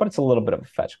fetch quest, but it's a little bit of a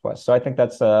fetch quest. So I think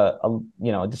that's a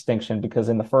distinction because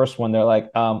in the first one they're like,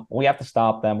 we have to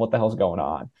stop them. What the hell's going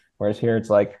on? Whereas here it's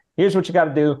like, here's what you got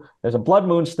to do. There's a blood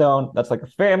moonstone that's like a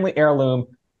family heirloom.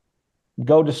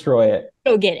 Go destroy it.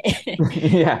 Go get it.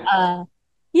 Yeah.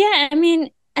 Yeah, I mean,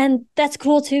 and that's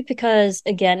cool too because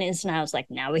again, it's now it's like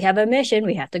now we have a mission,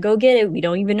 we have to go get it. We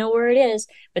don't even know where it is,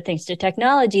 but thanks to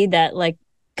technology that like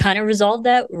kind of resolved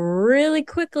that really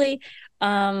quickly.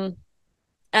 Um,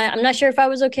 I'm not sure if I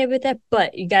was okay with that,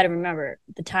 but you got to remember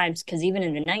the times because even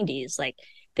in the 90s, like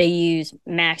they use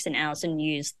Max and Allison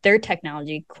use their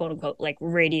technology, quote unquote, like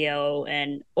radio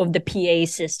and of the PA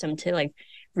system to like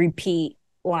repeat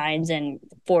lines and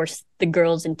force the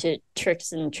girls into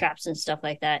tricks and traps and stuff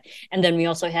like that. And then we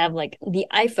also have like the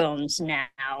iPhones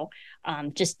now,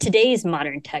 just today's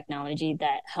modern technology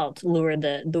that helped lure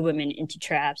the women into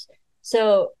traps.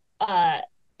 So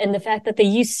and the fact that they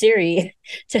use Siri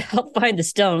to help find the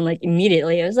stone like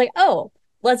immediately, I was like, oh,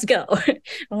 let's go.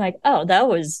 I'm like, oh, that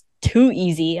was too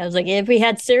easy. I was like, if we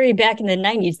had Siri back in the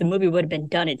 90s, the movie would have been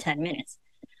done in 10 minutes.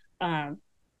 Um,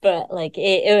 but like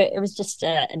it was just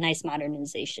a nice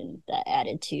modernization that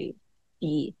added to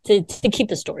to keep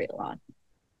the story along.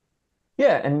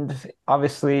 Yeah, and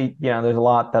obviously, there's a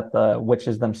lot that the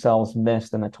witches themselves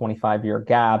missed in the 25-year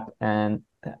gap, and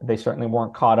they certainly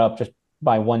weren't caught up just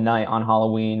by one night on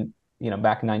Halloween,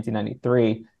 back in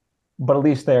 1993. but at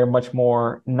least they're much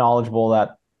more knowledgeable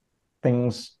that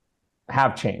things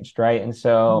have changed, right? And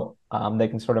so they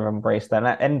can sort of embrace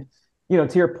that. And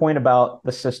to your point about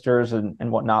the sisters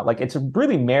and whatnot, like it's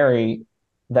really Mary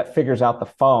that figures out the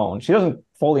phone. She doesn't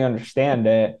fully understand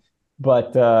it,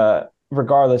 but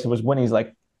regardless, it was Winnie's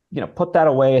like, put that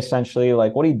away essentially.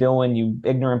 Like, what are you doing, you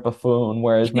ignorant buffoon?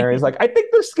 Whereas Mary's like, I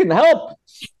think this can help.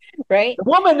 Right? The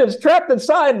woman is trapped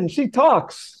inside and she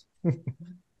talks.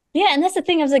 Yeah, and that's the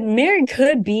thing. I was like, Mary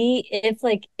could be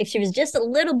if she was just a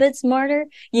little bit smarter,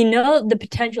 the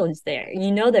potential is there. You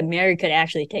know that Mary could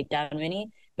actually take down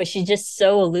Winnie, but she's just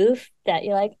so aloof that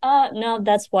you're like, oh no,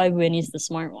 that's why Winnie's the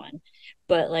smart one.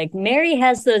 But like Mary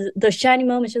has the shiny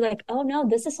moments. You're like, oh no,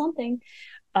 this is something.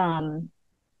 Um,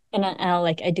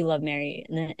 I do love Mary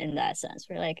in that sense.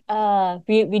 We're like,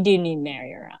 we do need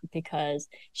Mary around because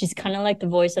she's kind of like the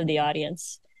voice of the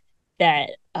audience that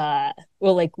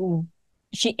well, like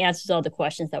she answers all the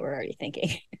questions that we're already thinking.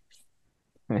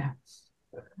 Yeah.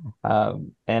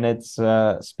 And it's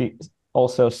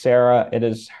also Sarah, it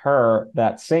is her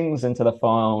that sings into the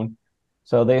phone.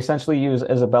 So they essentially use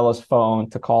Isabella's phone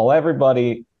to call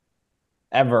everybody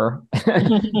ever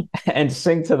and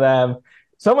sing to them.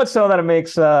 So much so that it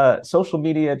makes social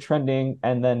media trending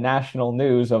and then national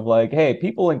news of like, hey,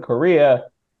 people in Korea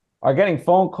are getting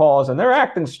phone calls and they're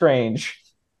acting strange.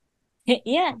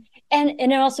 Yeah. And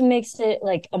it also makes it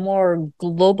like a more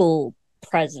global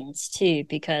presence too,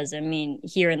 because I mean,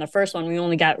 here in the first one, we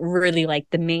only got really like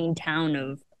the main town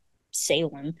of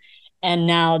Salem. And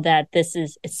now that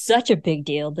it's such a big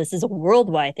deal, this is a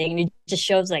worldwide thing. It just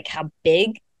shows like how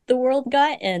big the world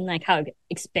got and like how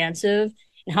expansive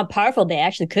and how powerful they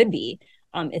actually could be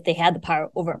if they had the power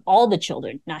over all the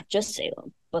children, not just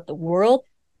Salem, but the world.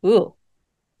 Ooh,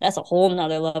 that's a whole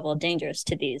nother level of dangerous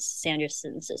to these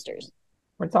Sanderson sisters.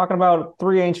 We're talking about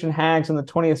three ancient hags in the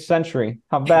 20th century.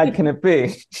 How bad can it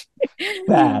be?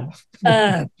 Bad.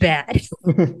 Bad.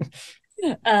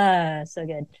 So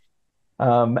good.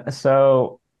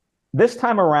 So this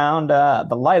time around,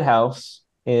 the lighthouse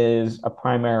is a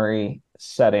primary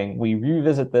setting. We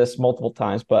revisit this multiple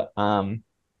times, but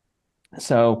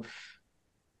so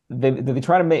they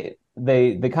try to make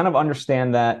they kind of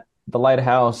understand that the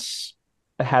lighthouse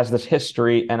has this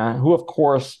history, and who of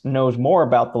course knows more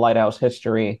about the lighthouse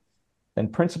history than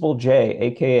Principal J,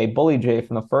 aka Bully J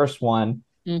from the first one.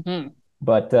 Mm-hmm.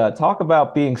 But talk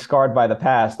about being scarred by the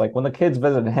past. Like when the kids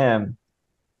visit him,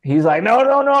 he's like, no,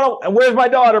 no, no, no. And where's my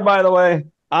daughter, by the way?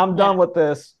 I'm Yeah, done with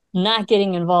this. not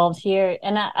getting involved here,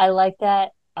 and I like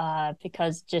that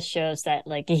because it just shows that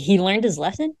like he learned his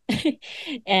lesson,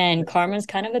 and Carmen's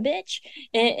kind of a bitch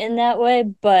in that way.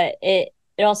 But it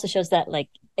also shows that like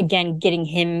again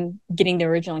getting the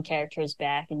original characters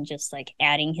back and just like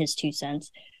adding his 2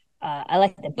 cents. I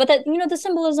like that, but that the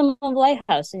symbolism of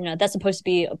lighthouse, that's supposed to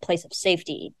be a place of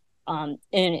safety,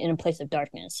 in a place of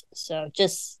darkness. So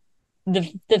just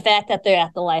the fact that they're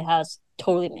at the lighthouse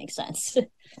totally makes sense.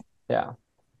 Yeah.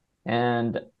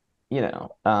 And, you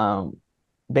know,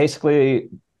 basically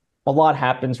a lot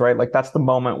happens, right? Like that's the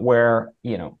moment where,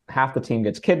 half the team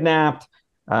gets kidnapped.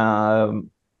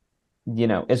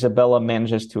 Isabella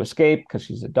manages to escape because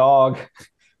she's a dog.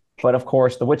 But of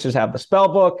course, the witches have the spell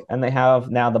book and they have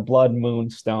now the blood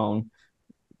moon stone,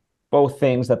 both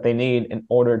things that they need in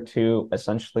order to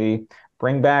essentially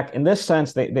bring back. In this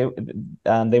sense, they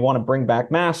want to bring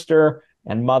back Master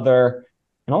and Mother,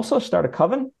 and also start a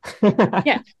coven.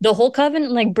 Yeah, the whole coven,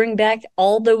 like bring back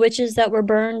all the witches that were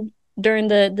burned during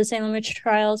the Salem witch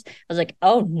trials. I was like,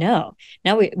 oh no,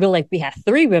 now we have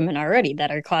 3 women already that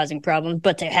are causing problems,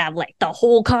 but to have like the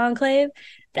whole conclave,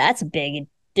 that's a big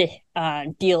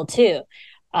deal too.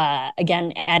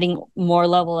 Again, adding more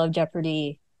level of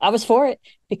jeopardy. I was for it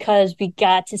because we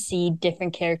got to see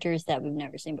different characters that we've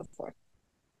never seen before.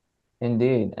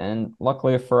 Indeed. And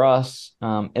luckily for us,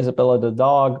 Isabella the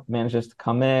dog manages to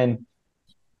come in,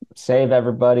 save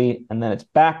everybody, and then it's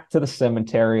back to the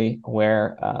cemetery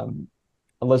where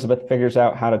Elizabeth figures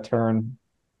out how to turn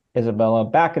Isabella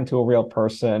back into a real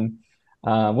person.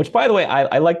 Which, by the way,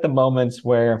 I like the moments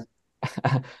where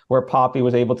where Poppy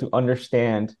was able to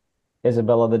understand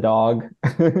Isabella the dog,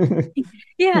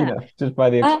 Yeah. just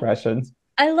by the Uh, expressions.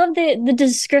 I love the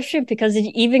description because it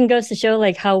even goes to show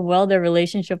like how well their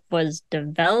relationship was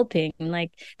developing.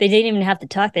 Like they didn't even have to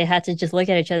talk; they had to just look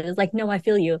at each other. It's like, no, I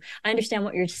feel you. I understand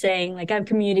what you're saying. Like I'm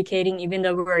communicating, even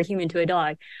though we're a human to a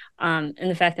dog. And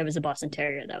the fact that it was a Boston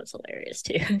Terrier, that was hilarious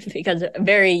too, because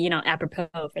very apropos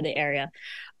for the area.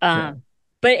 Yeah.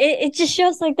 But it just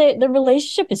shows like the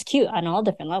relationship is cute on all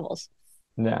different levels.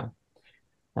 Yeah.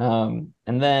 And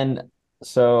then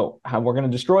So we're going to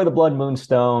destroy the Blood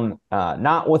Moonstone,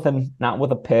 not with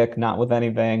a pick, not with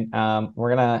anything.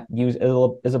 We're going to use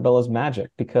Isabella's magic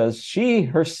because she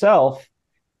herself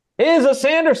is a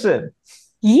Sanderson.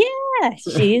 Yeah,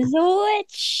 she's a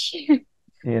witch.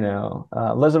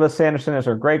 Elizabeth Sanderson is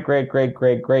her great, great, great,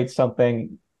 great, great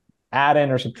something. Add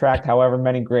in or subtract however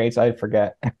many grades, I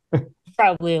forget.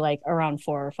 Probably like around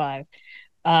 4 or 5.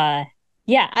 Uh,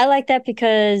 yeah, I like that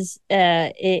because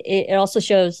it also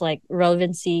shows like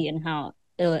relevancy and how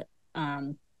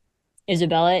um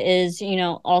Isabella is,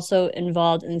 also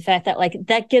involved in the fact that like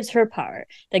that gives her power,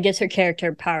 that gives her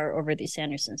character power over these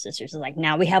Sanderson sisters. Like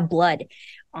now we have blood,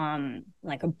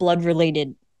 like a blood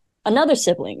related another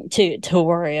sibling to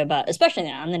worry about, especially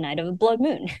on the night of a blood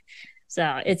moon.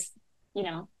 So you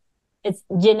know it's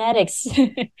genetics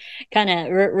kind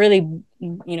of really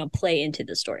play into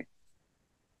the story.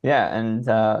 Yeah, and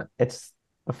it's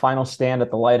the final stand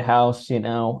at the lighthouse,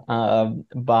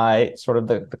 by sort of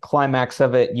the climax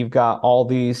of it. You've got all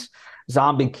these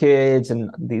zombie kids and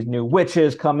these new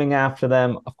witches coming after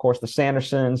them, of course, the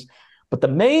Sandersons. But the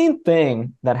main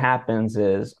thing that happens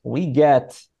is we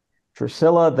get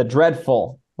Drusilla the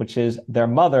Dreadful, which is their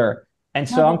mother. And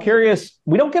so I'm Mother. curious,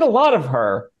 we don't get a lot of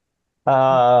her. So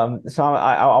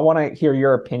I want to hear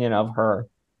your opinion of her.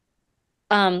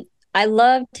 um I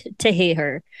loved to hate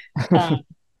her. um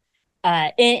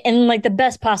in like the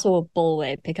best possible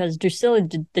way, because Drusilla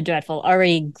the Dreadful,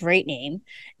 already great name,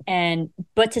 and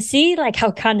but to see like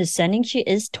how condescending she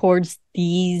is towards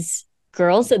these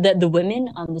girls, the women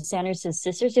on the Sanderson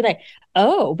sisters, you're like,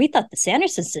 oh, we thought the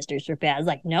Sanderson sisters were bad.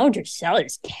 Like, no, Drusilla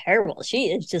is terrible. She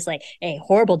is just like a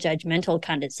horrible, judgmental,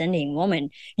 condescending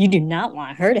woman. You do not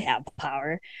want her to have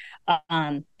power,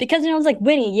 because it's like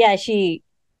Winnie, yeah,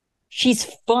 she's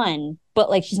fun, but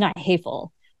like she's not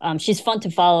hateful. She's fun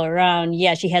to follow around.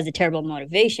 Yeah, she has a terrible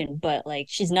motivation, but like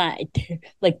she's not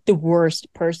like the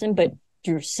worst person. But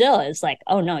Drusilla is like,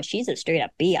 oh no, she's a straight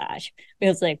up biatch.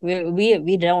 It's like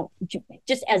we don't,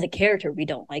 just as a character, we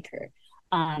don't like her.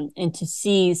 And to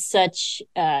see such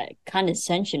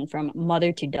condescension from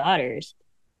mother to daughters,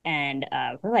 and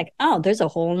we're like, oh, there's a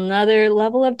whole nother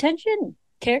level of tension,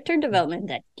 character development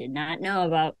that did not know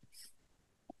about.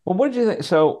 Well, what did you think?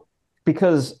 So,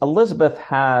 because Elizabeth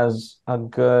has a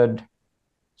good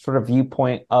sort of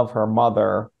viewpoint of her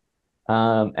mother,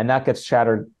 and that gets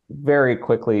shattered very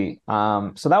quickly.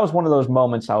 So that was one of those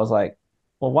moments I was like,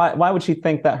 well, why would she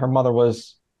think that her mother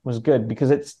was good?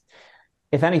 Because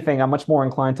if anything, I'm much more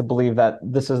inclined to believe that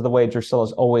this is the way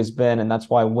Drusilla's always been, and that's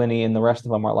why Winnie and the rest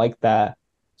of them are like that.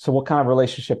 So, what kind of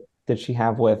relationship did she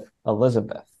have with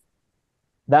Elizabeth?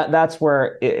 That's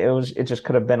where it just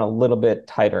could have been a little bit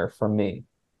tighter for me.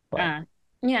 But Uh,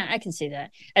 yeah, I can see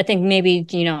that. I think maybe,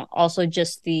 also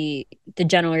just the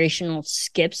generational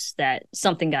skips, that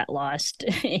something got lost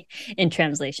in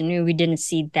translation. We didn't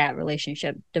see that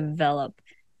relationship develop.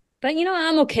 But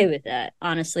I'm okay with that,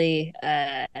 honestly.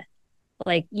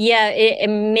 Like, yeah,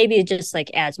 maybe it just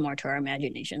like adds more to our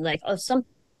imagination. Like, oh,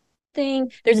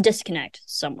 there's a disconnect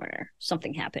somewhere.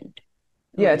 Something happened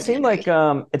yeah, over the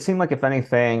generation. it seemed like if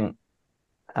anything,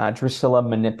 Drusilla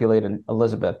manipulated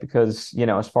Elizabeth because,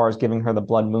 as far as giving her the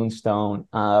Blood Moonstone,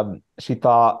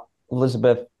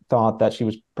 Elizabeth thought that she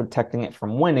was protecting it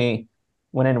from Winnie,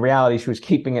 when in reality she was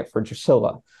keeping it for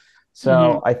Drusilla. So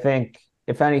Mm-hmm. I think,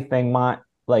 if anything, my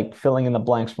like filling in the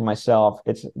blanks for myself,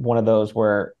 it's one of those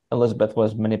where Elizabeth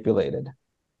was manipulated,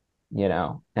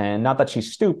 and not that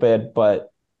she's stupid,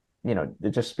 but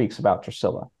it just speaks about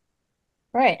Drusilla.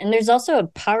 Right. And there's also a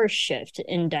power shift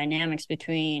in dynamics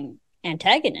between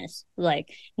antagonists. Like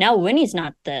now Winnie's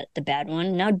not the bad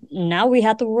one. Now we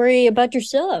have to worry about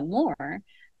Drusilla more.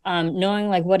 Knowing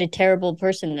like what a terrible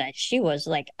person that she was,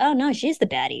 like, oh no, she's the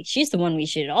baddie. She's the one we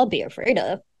should all be afraid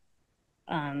of.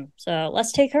 So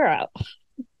let's take her out.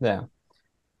 Yeah.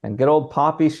 And good old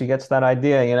Poppy, she gets that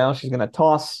idea, she's gonna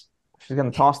toss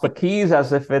the keys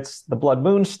as if it's the Blood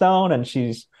Moonstone, and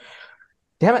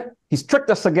damn it, he's tricked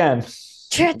us again.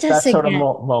 Tricked us That sort of again.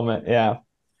 moment, yeah.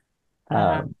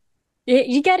 Uh Um,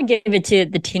 you got to give it to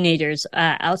the teenagers,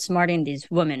 outsmarting these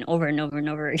women over and over and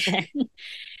over again.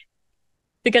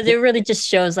 Because it really just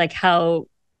shows like how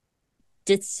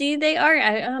ditzy they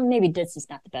are. Maybe ditzy is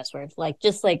not the best word. Like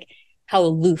just like how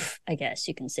aloof, I guess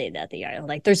you can say that they are.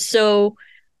 Like they're so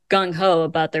gung ho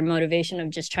about their motivation of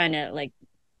just trying to like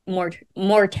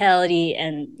mortality,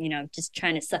 and just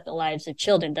trying to suck the lives of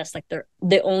children. That's like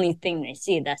the only thing they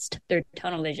see. That's their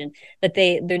tunnel vision. That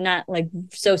they're not like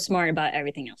so smart about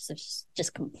everything else. They're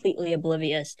just completely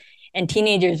oblivious. And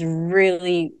teenagers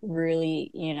really,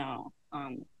 really,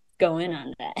 go in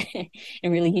on that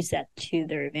and really use that to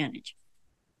their advantage.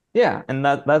 Yeah, and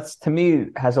that's to me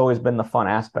has always been the fun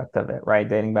aspect of it, right?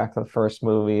 Dating back to the first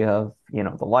movie of,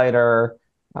 the lighter,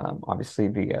 obviously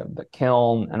the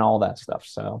kiln and all that stuff.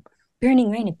 So Burning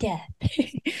rain of death.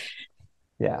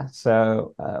 yeah,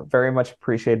 so very much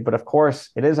appreciated. But of course,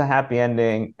 it is a happy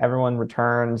ending. Everyone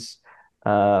returns.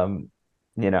 Um,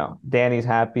 Danny's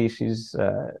happy. She's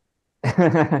the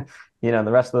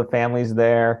rest of the family's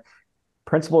there.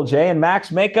 Principal Jay and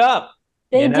Max make up.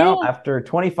 They do. After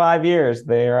 25 years,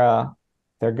 they're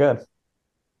good.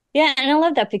 Yeah, and I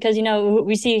love that because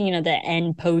we see the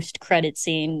end post credit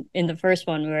scene in the first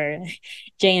one where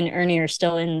Jay and Ernie are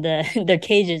still in their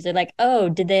cages. They're like, "Oh,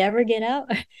 did they ever get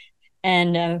out?"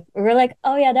 And we're like,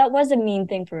 "Oh yeah, that was a mean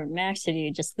thing for Max to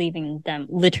do, just leaving them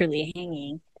literally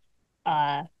hanging."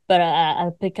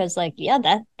 But because like yeah,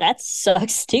 that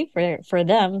sucks too for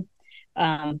them.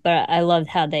 But I loved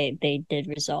how they did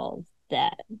resolve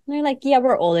that. They're like, yeah,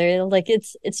 we're older. Like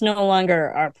it's no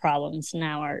longer our problems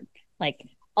now. Our like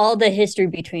all the history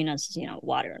between us is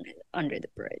water under the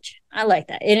bridge. I like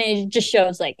that, and it just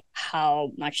shows like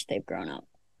how much they've grown up.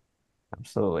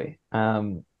 Absolutely.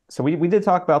 So we did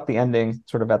talk about the ending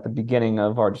sort of at the beginning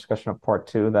of our discussion of part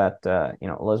two that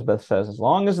Elizabeth says as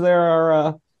long as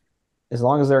their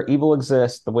evil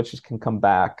exists, the witches can come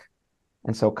back.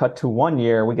 And so cut to 1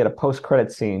 year, we get a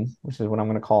post-credit scene, which is what I'm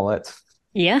going to call it,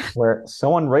 Yeah. where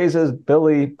someone raises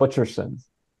Billy Butcherson.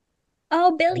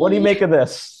 Oh, What do you Billy. make of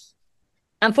this?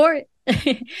 I'm for it.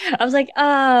 I was like,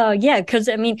 oh yeah, because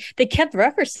I mean they kept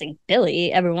referencing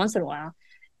Billy every once in a while,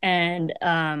 and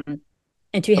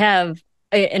to have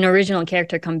an original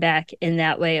character come back in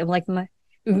that way, I'm like,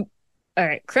 all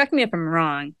right, correct me if I'm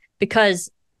wrong, because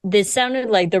this sounded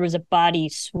like there was a body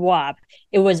swap.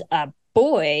 It was a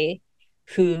boy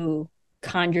who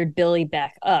conjured Billy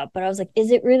back up, but I was like,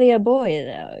 is it really a boy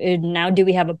though? Now, do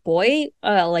we have a boy,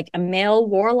 like a male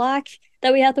warlock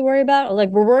that we have to worry about? Like,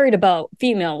 we're worried about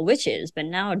female witches, but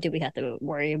now do we have to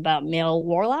worry about male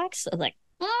warlocks? I was like,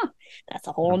 oh, that's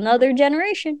a whole nother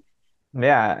generation.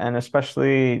 Yeah, and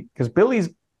especially because Billy's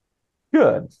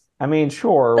good. I mean,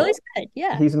 sure, Billy's good,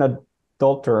 yeah, he's an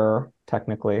adulterer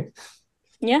technically,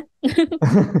 yeah,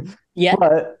 yeah.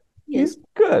 but He he's is.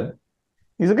 good.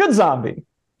 He's a good zombie.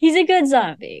 He's a good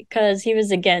zombie because he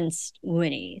was against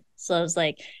Winnie. So it's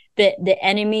like the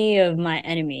enemy of my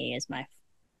enemy is my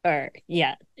or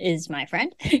yeah is my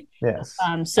friend. Yes.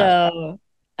 So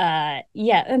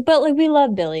yeah, but like we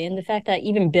love Billy, and the fact that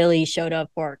even Billy showed up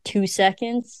for 2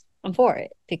 seconds, I'm for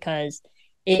it because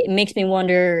it makes me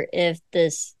wonder if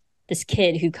this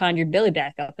kid who conjured Billy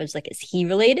back up is he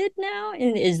related now?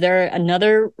 And is there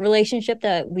another relationship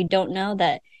that we don't know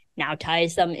that now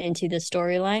ties them into the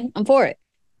storyline? I'm for it.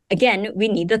 Again, we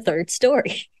need the third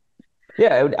story.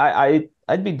 Yeah,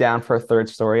 I'd be down for a third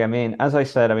story. I mean, as I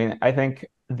said, I mean, I think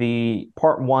the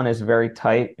part one is very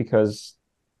tight because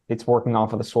it's working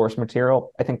off of the source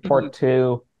material. I think Mhm. part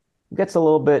two gets a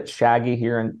little bit shaggy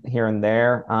here and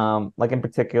there. Like in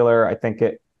particular, I think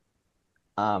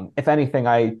if anything,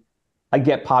 I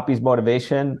get Poppy's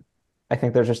motivation. I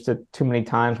think there's just too many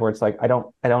times where it's like I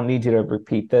don't need you to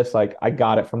repeat this. Like I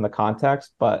got it from the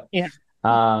context, but Yeah.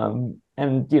 and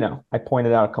I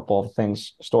pointed out a couple of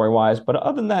things story wise, but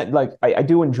other than that, like I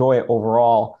do enjoy it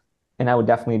overall, and I would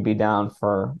definitely be down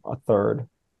for a third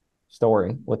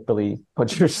story with Billy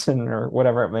Butcherson or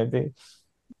whatever it may be.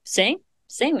 Same,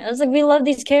 same. I was like, we love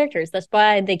these characters. That's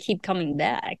why they keep coming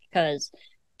back because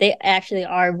they actually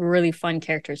are really fun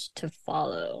characters to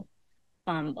follow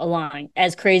along.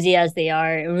 As crazy as they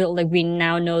are, like we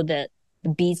now know that the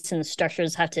beasts and the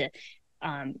structures have to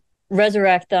um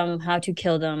resurrect them, how to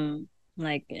kill them,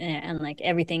 like and like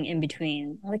everything in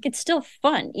between. Like it's still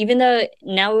fun, even though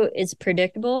now it's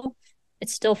predictable.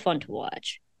 It's still fun to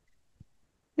watch.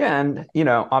 Yeah, and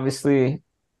obviously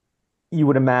you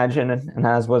would imagine, and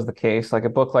as was the case, like a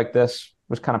book like this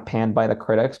was kind of panned by the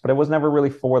critics, but it was never really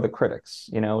for the critics.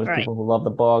 It was All right. people who love the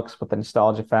books with the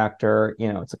nostalgia factor.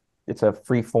 It's a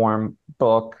free form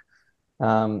book,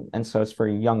 and so it's for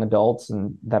young adults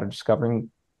and that are discovering,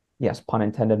 yes, pun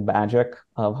intended, magic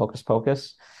of Hocus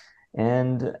Pocus.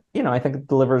 And I think it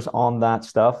delivers on that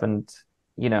stuff. And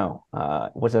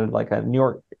was it like a New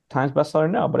York Times bestseller?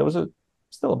 No, but it was a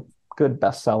still a good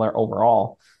bestseller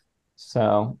overall.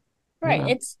 So,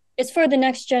 Right. It's for the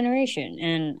next generation,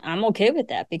 and I'm okay with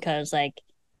that because like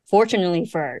fortunately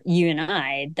for you and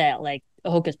I that like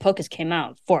Hocus Pocus came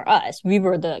out for us. We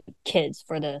were the kids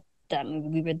for them.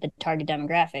 We were the target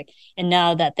demographic. And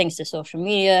now that thanks to social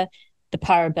media, the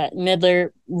power of Bette Midler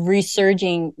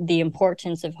resurging the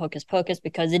importance of Hocus Pocus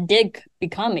because it did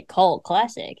become a cult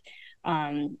classic.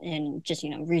 and just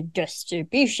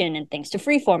redistribution and thanks to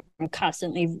Freeform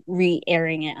constantly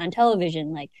re-airing it on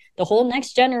television. Like the whole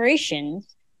next generation,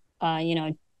 are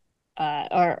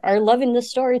loving this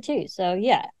story too. So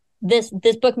yeah, this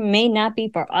book may not be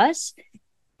for us,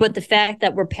 but the fact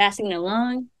that we're passing it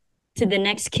along to the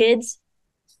next kids,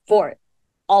 for it,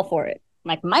 all for it.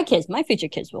 Like my kids, my future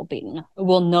kids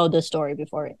will know the story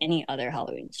before any other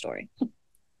Halloween story.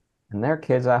 And their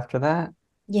kids after that.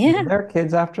 Yeah, And their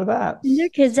kids after that. and their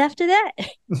kids after that.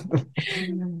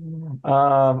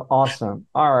 Awesome.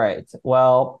 All right.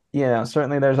 Well,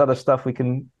 certainly there's other stuff we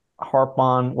can harp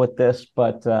on with this,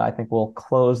 but I think we'll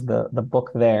close the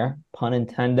book there, pun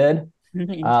intended.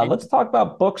 Let's talk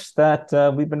about books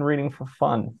that we've been reading for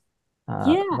fun.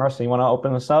 Yeah. Marissa, you want to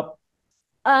open this up?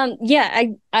 Yeah,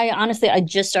 I honestly I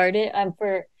just started.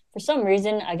 For some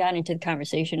reason I got into the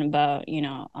conversation about,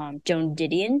 Joan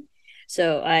Didion.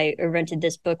 So I rented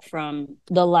this book from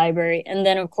the library. And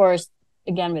then of course,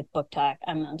 again with book talk,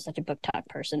 I'm such a book talk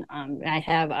person. I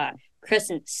have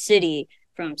Crescent City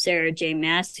from Sarah J.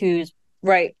 Maas, who's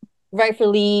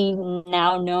rightfully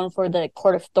now known for the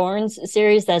Court of Thorns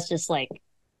series. That's just like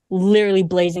literally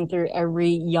blazing through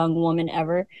every young woman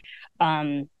ever.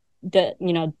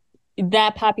 The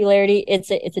that popularity, it's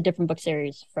a different book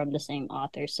series from the same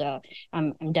author, so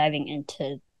I'm diving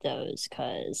into those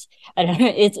because I don't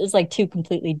know, it's like two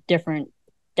completely different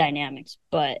dynamics,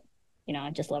 but I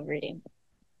just love reading.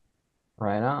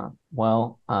 Right on.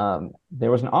 Well, there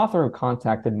was an author who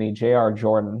contacted me, J.R.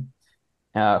 Jordan,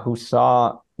 who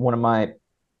saw one of my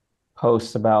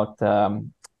posts about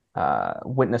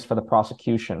witness for the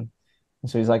prosecution. And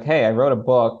so he's like, hey, I wrote a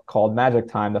book called Magic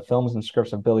Time, the films and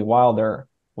scripts of Billy Wilder.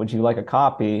 Would you like a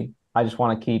copy? I just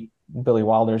want to keep Billy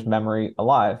Wilder's memory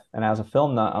alive. And as a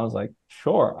film nut, I was like,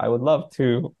 sure, I would love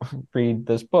to read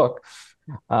this book.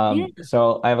 Yeah.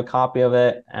 So I have a copy of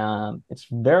it. It's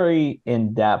very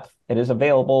in depth. It is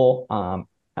available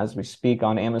as we speak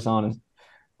on Amazon.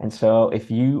 And so if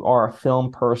you are a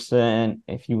film person,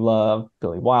 if you love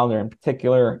Billy Wilder in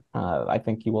particular, I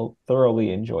think you will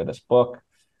thoroughly enjoy this book.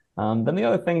 Then the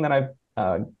other thing that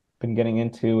I've been getting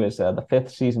into is the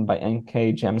fifth season by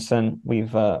N.K. Jemisin.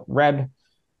 We've read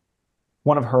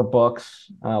one of her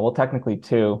books, well, technically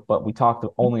two, but we talked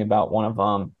only about one of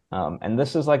them. And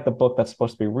this is like the book that's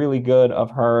supposed to be really good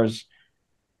of hers.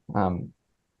 Um,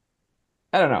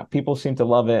 I don't know. People seem to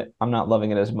love it. I'm not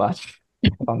loving it as much,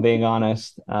 if I'm being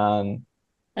honest.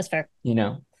 That's fair.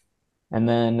 And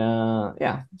then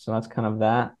yeah, so that's kind of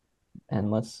that.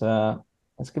 And let's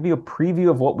give you a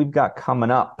preview of what we've got coming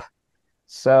up.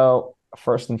 So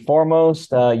first and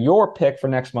foremost, your pick for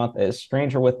next month is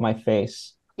Stranger with My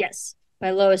Face. Yes,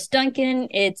 by Lois Duncan.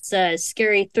 It's a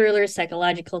scary thriller,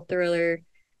 psychological thriller,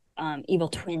 evil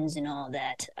twins and all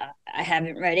that. I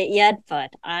haven't read it yet,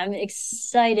 but I'm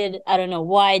excited. I don't know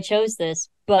why I chose this,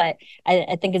 but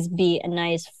I think it's be a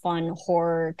nice, fun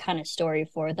horror kind of story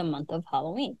for the month of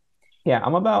Halloween. Yeah,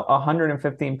 I'm about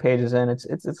 115 pages in.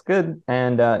 It's good,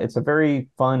 and it's a very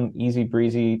fun, easy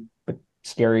breezy, but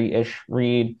scary-ish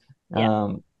read.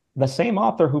 Yeah. The same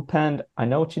author who penned I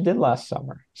Know What You Did Last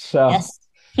Summer. So, Yes.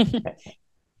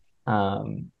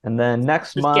 and then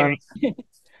next So scary. month,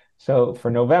 so for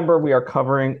November, we are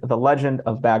covering The Legend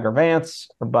of Bagger Vance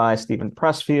by Stephen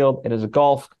Pressfield. It is a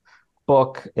golf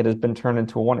book. It has been turned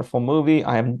into a wonderful movie.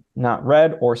 I have not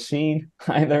read or seen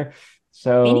either.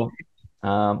 So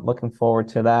looking forward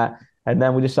to that. And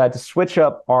then we decided to switch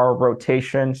up our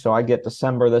rotation. So I get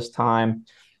December this time.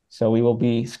 So we will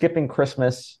be skipping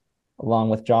Christmas along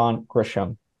with John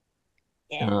Grisham.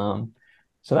 Yeah.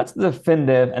 So that's the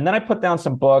definitive. And then I put down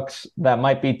some books that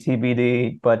might be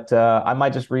TBD, but I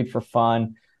might just read for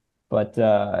fun. But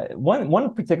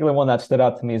one particular one that stood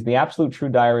out to me is The Absolute True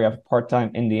Diary of a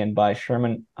Part-Time Indian by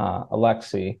Sherman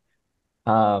Alexie.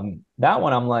 That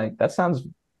one, I'm like, that sounds,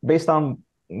 based on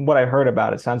what I heard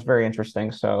about it, sounds very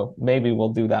interesting. So maybe we'll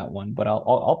do that one. But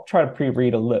I'll try to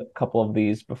pre-read a couple of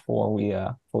these before we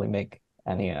fully make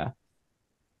any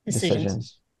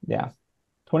decisions. Yeah.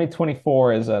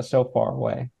 2024 is so far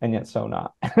away and yet so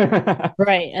not.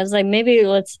 Right. I was like, maybe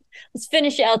let's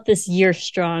finish out this year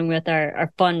strong with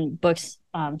our fun books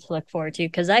to look forward to,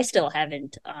 because I still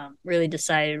haven't really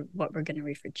decided what we're going to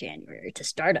read for January to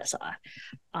start us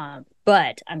off.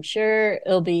 But I'm sure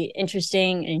it'll be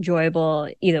interesting and enjoyable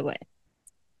either way.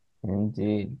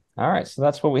 Indeed. All right. So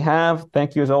that's what we have.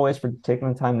 Thank you as always for taking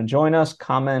the time to join us.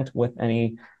 Comment with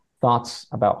any thoughts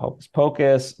about Hocus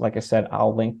Pocus. Like I said,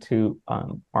 I'll link to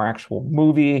our actual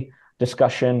movie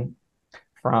discussion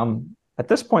from, at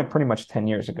this point, pretty much 10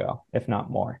 years ago, if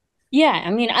not more. Yeah, I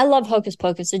mean, I love Hocus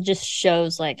Pocus. It just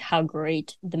shows like how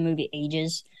great the movie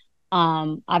ages.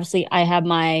 Obviously, I have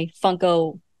my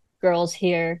Funko girls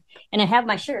here, and I have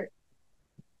my shirt,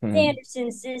 Hmm.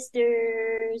 Sanderson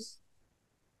Sisters.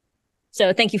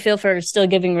 So thank you, Phil, for still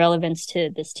giving relevance to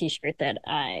this T-shirt that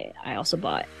I also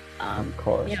bought. Of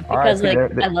course. All right. Because So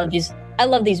like I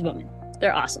love these women.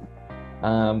 They're awesome.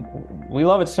 um, we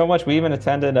love it so much. We even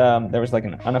attended. There was like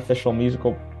an unofficial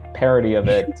musical parody of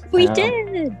it, We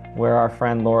did. where our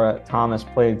friend Laura Thomas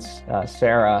played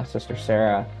Sarah, Sister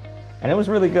Sarah, and it was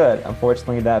really good.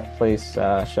 Unfortunately, that place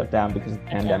shut down because of the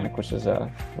pandemic, which is a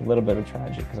little bit of a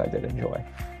tragedy because I did enjoy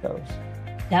those.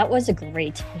 That was a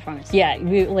great performance. Yeah,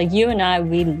 like you and I,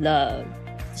 we love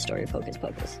the story of Hocus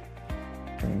Pocus.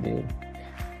 Indeed.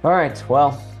 All right.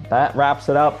 Well, that wraps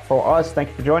it up for us. Thank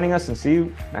you for joining us, and see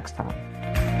you next time.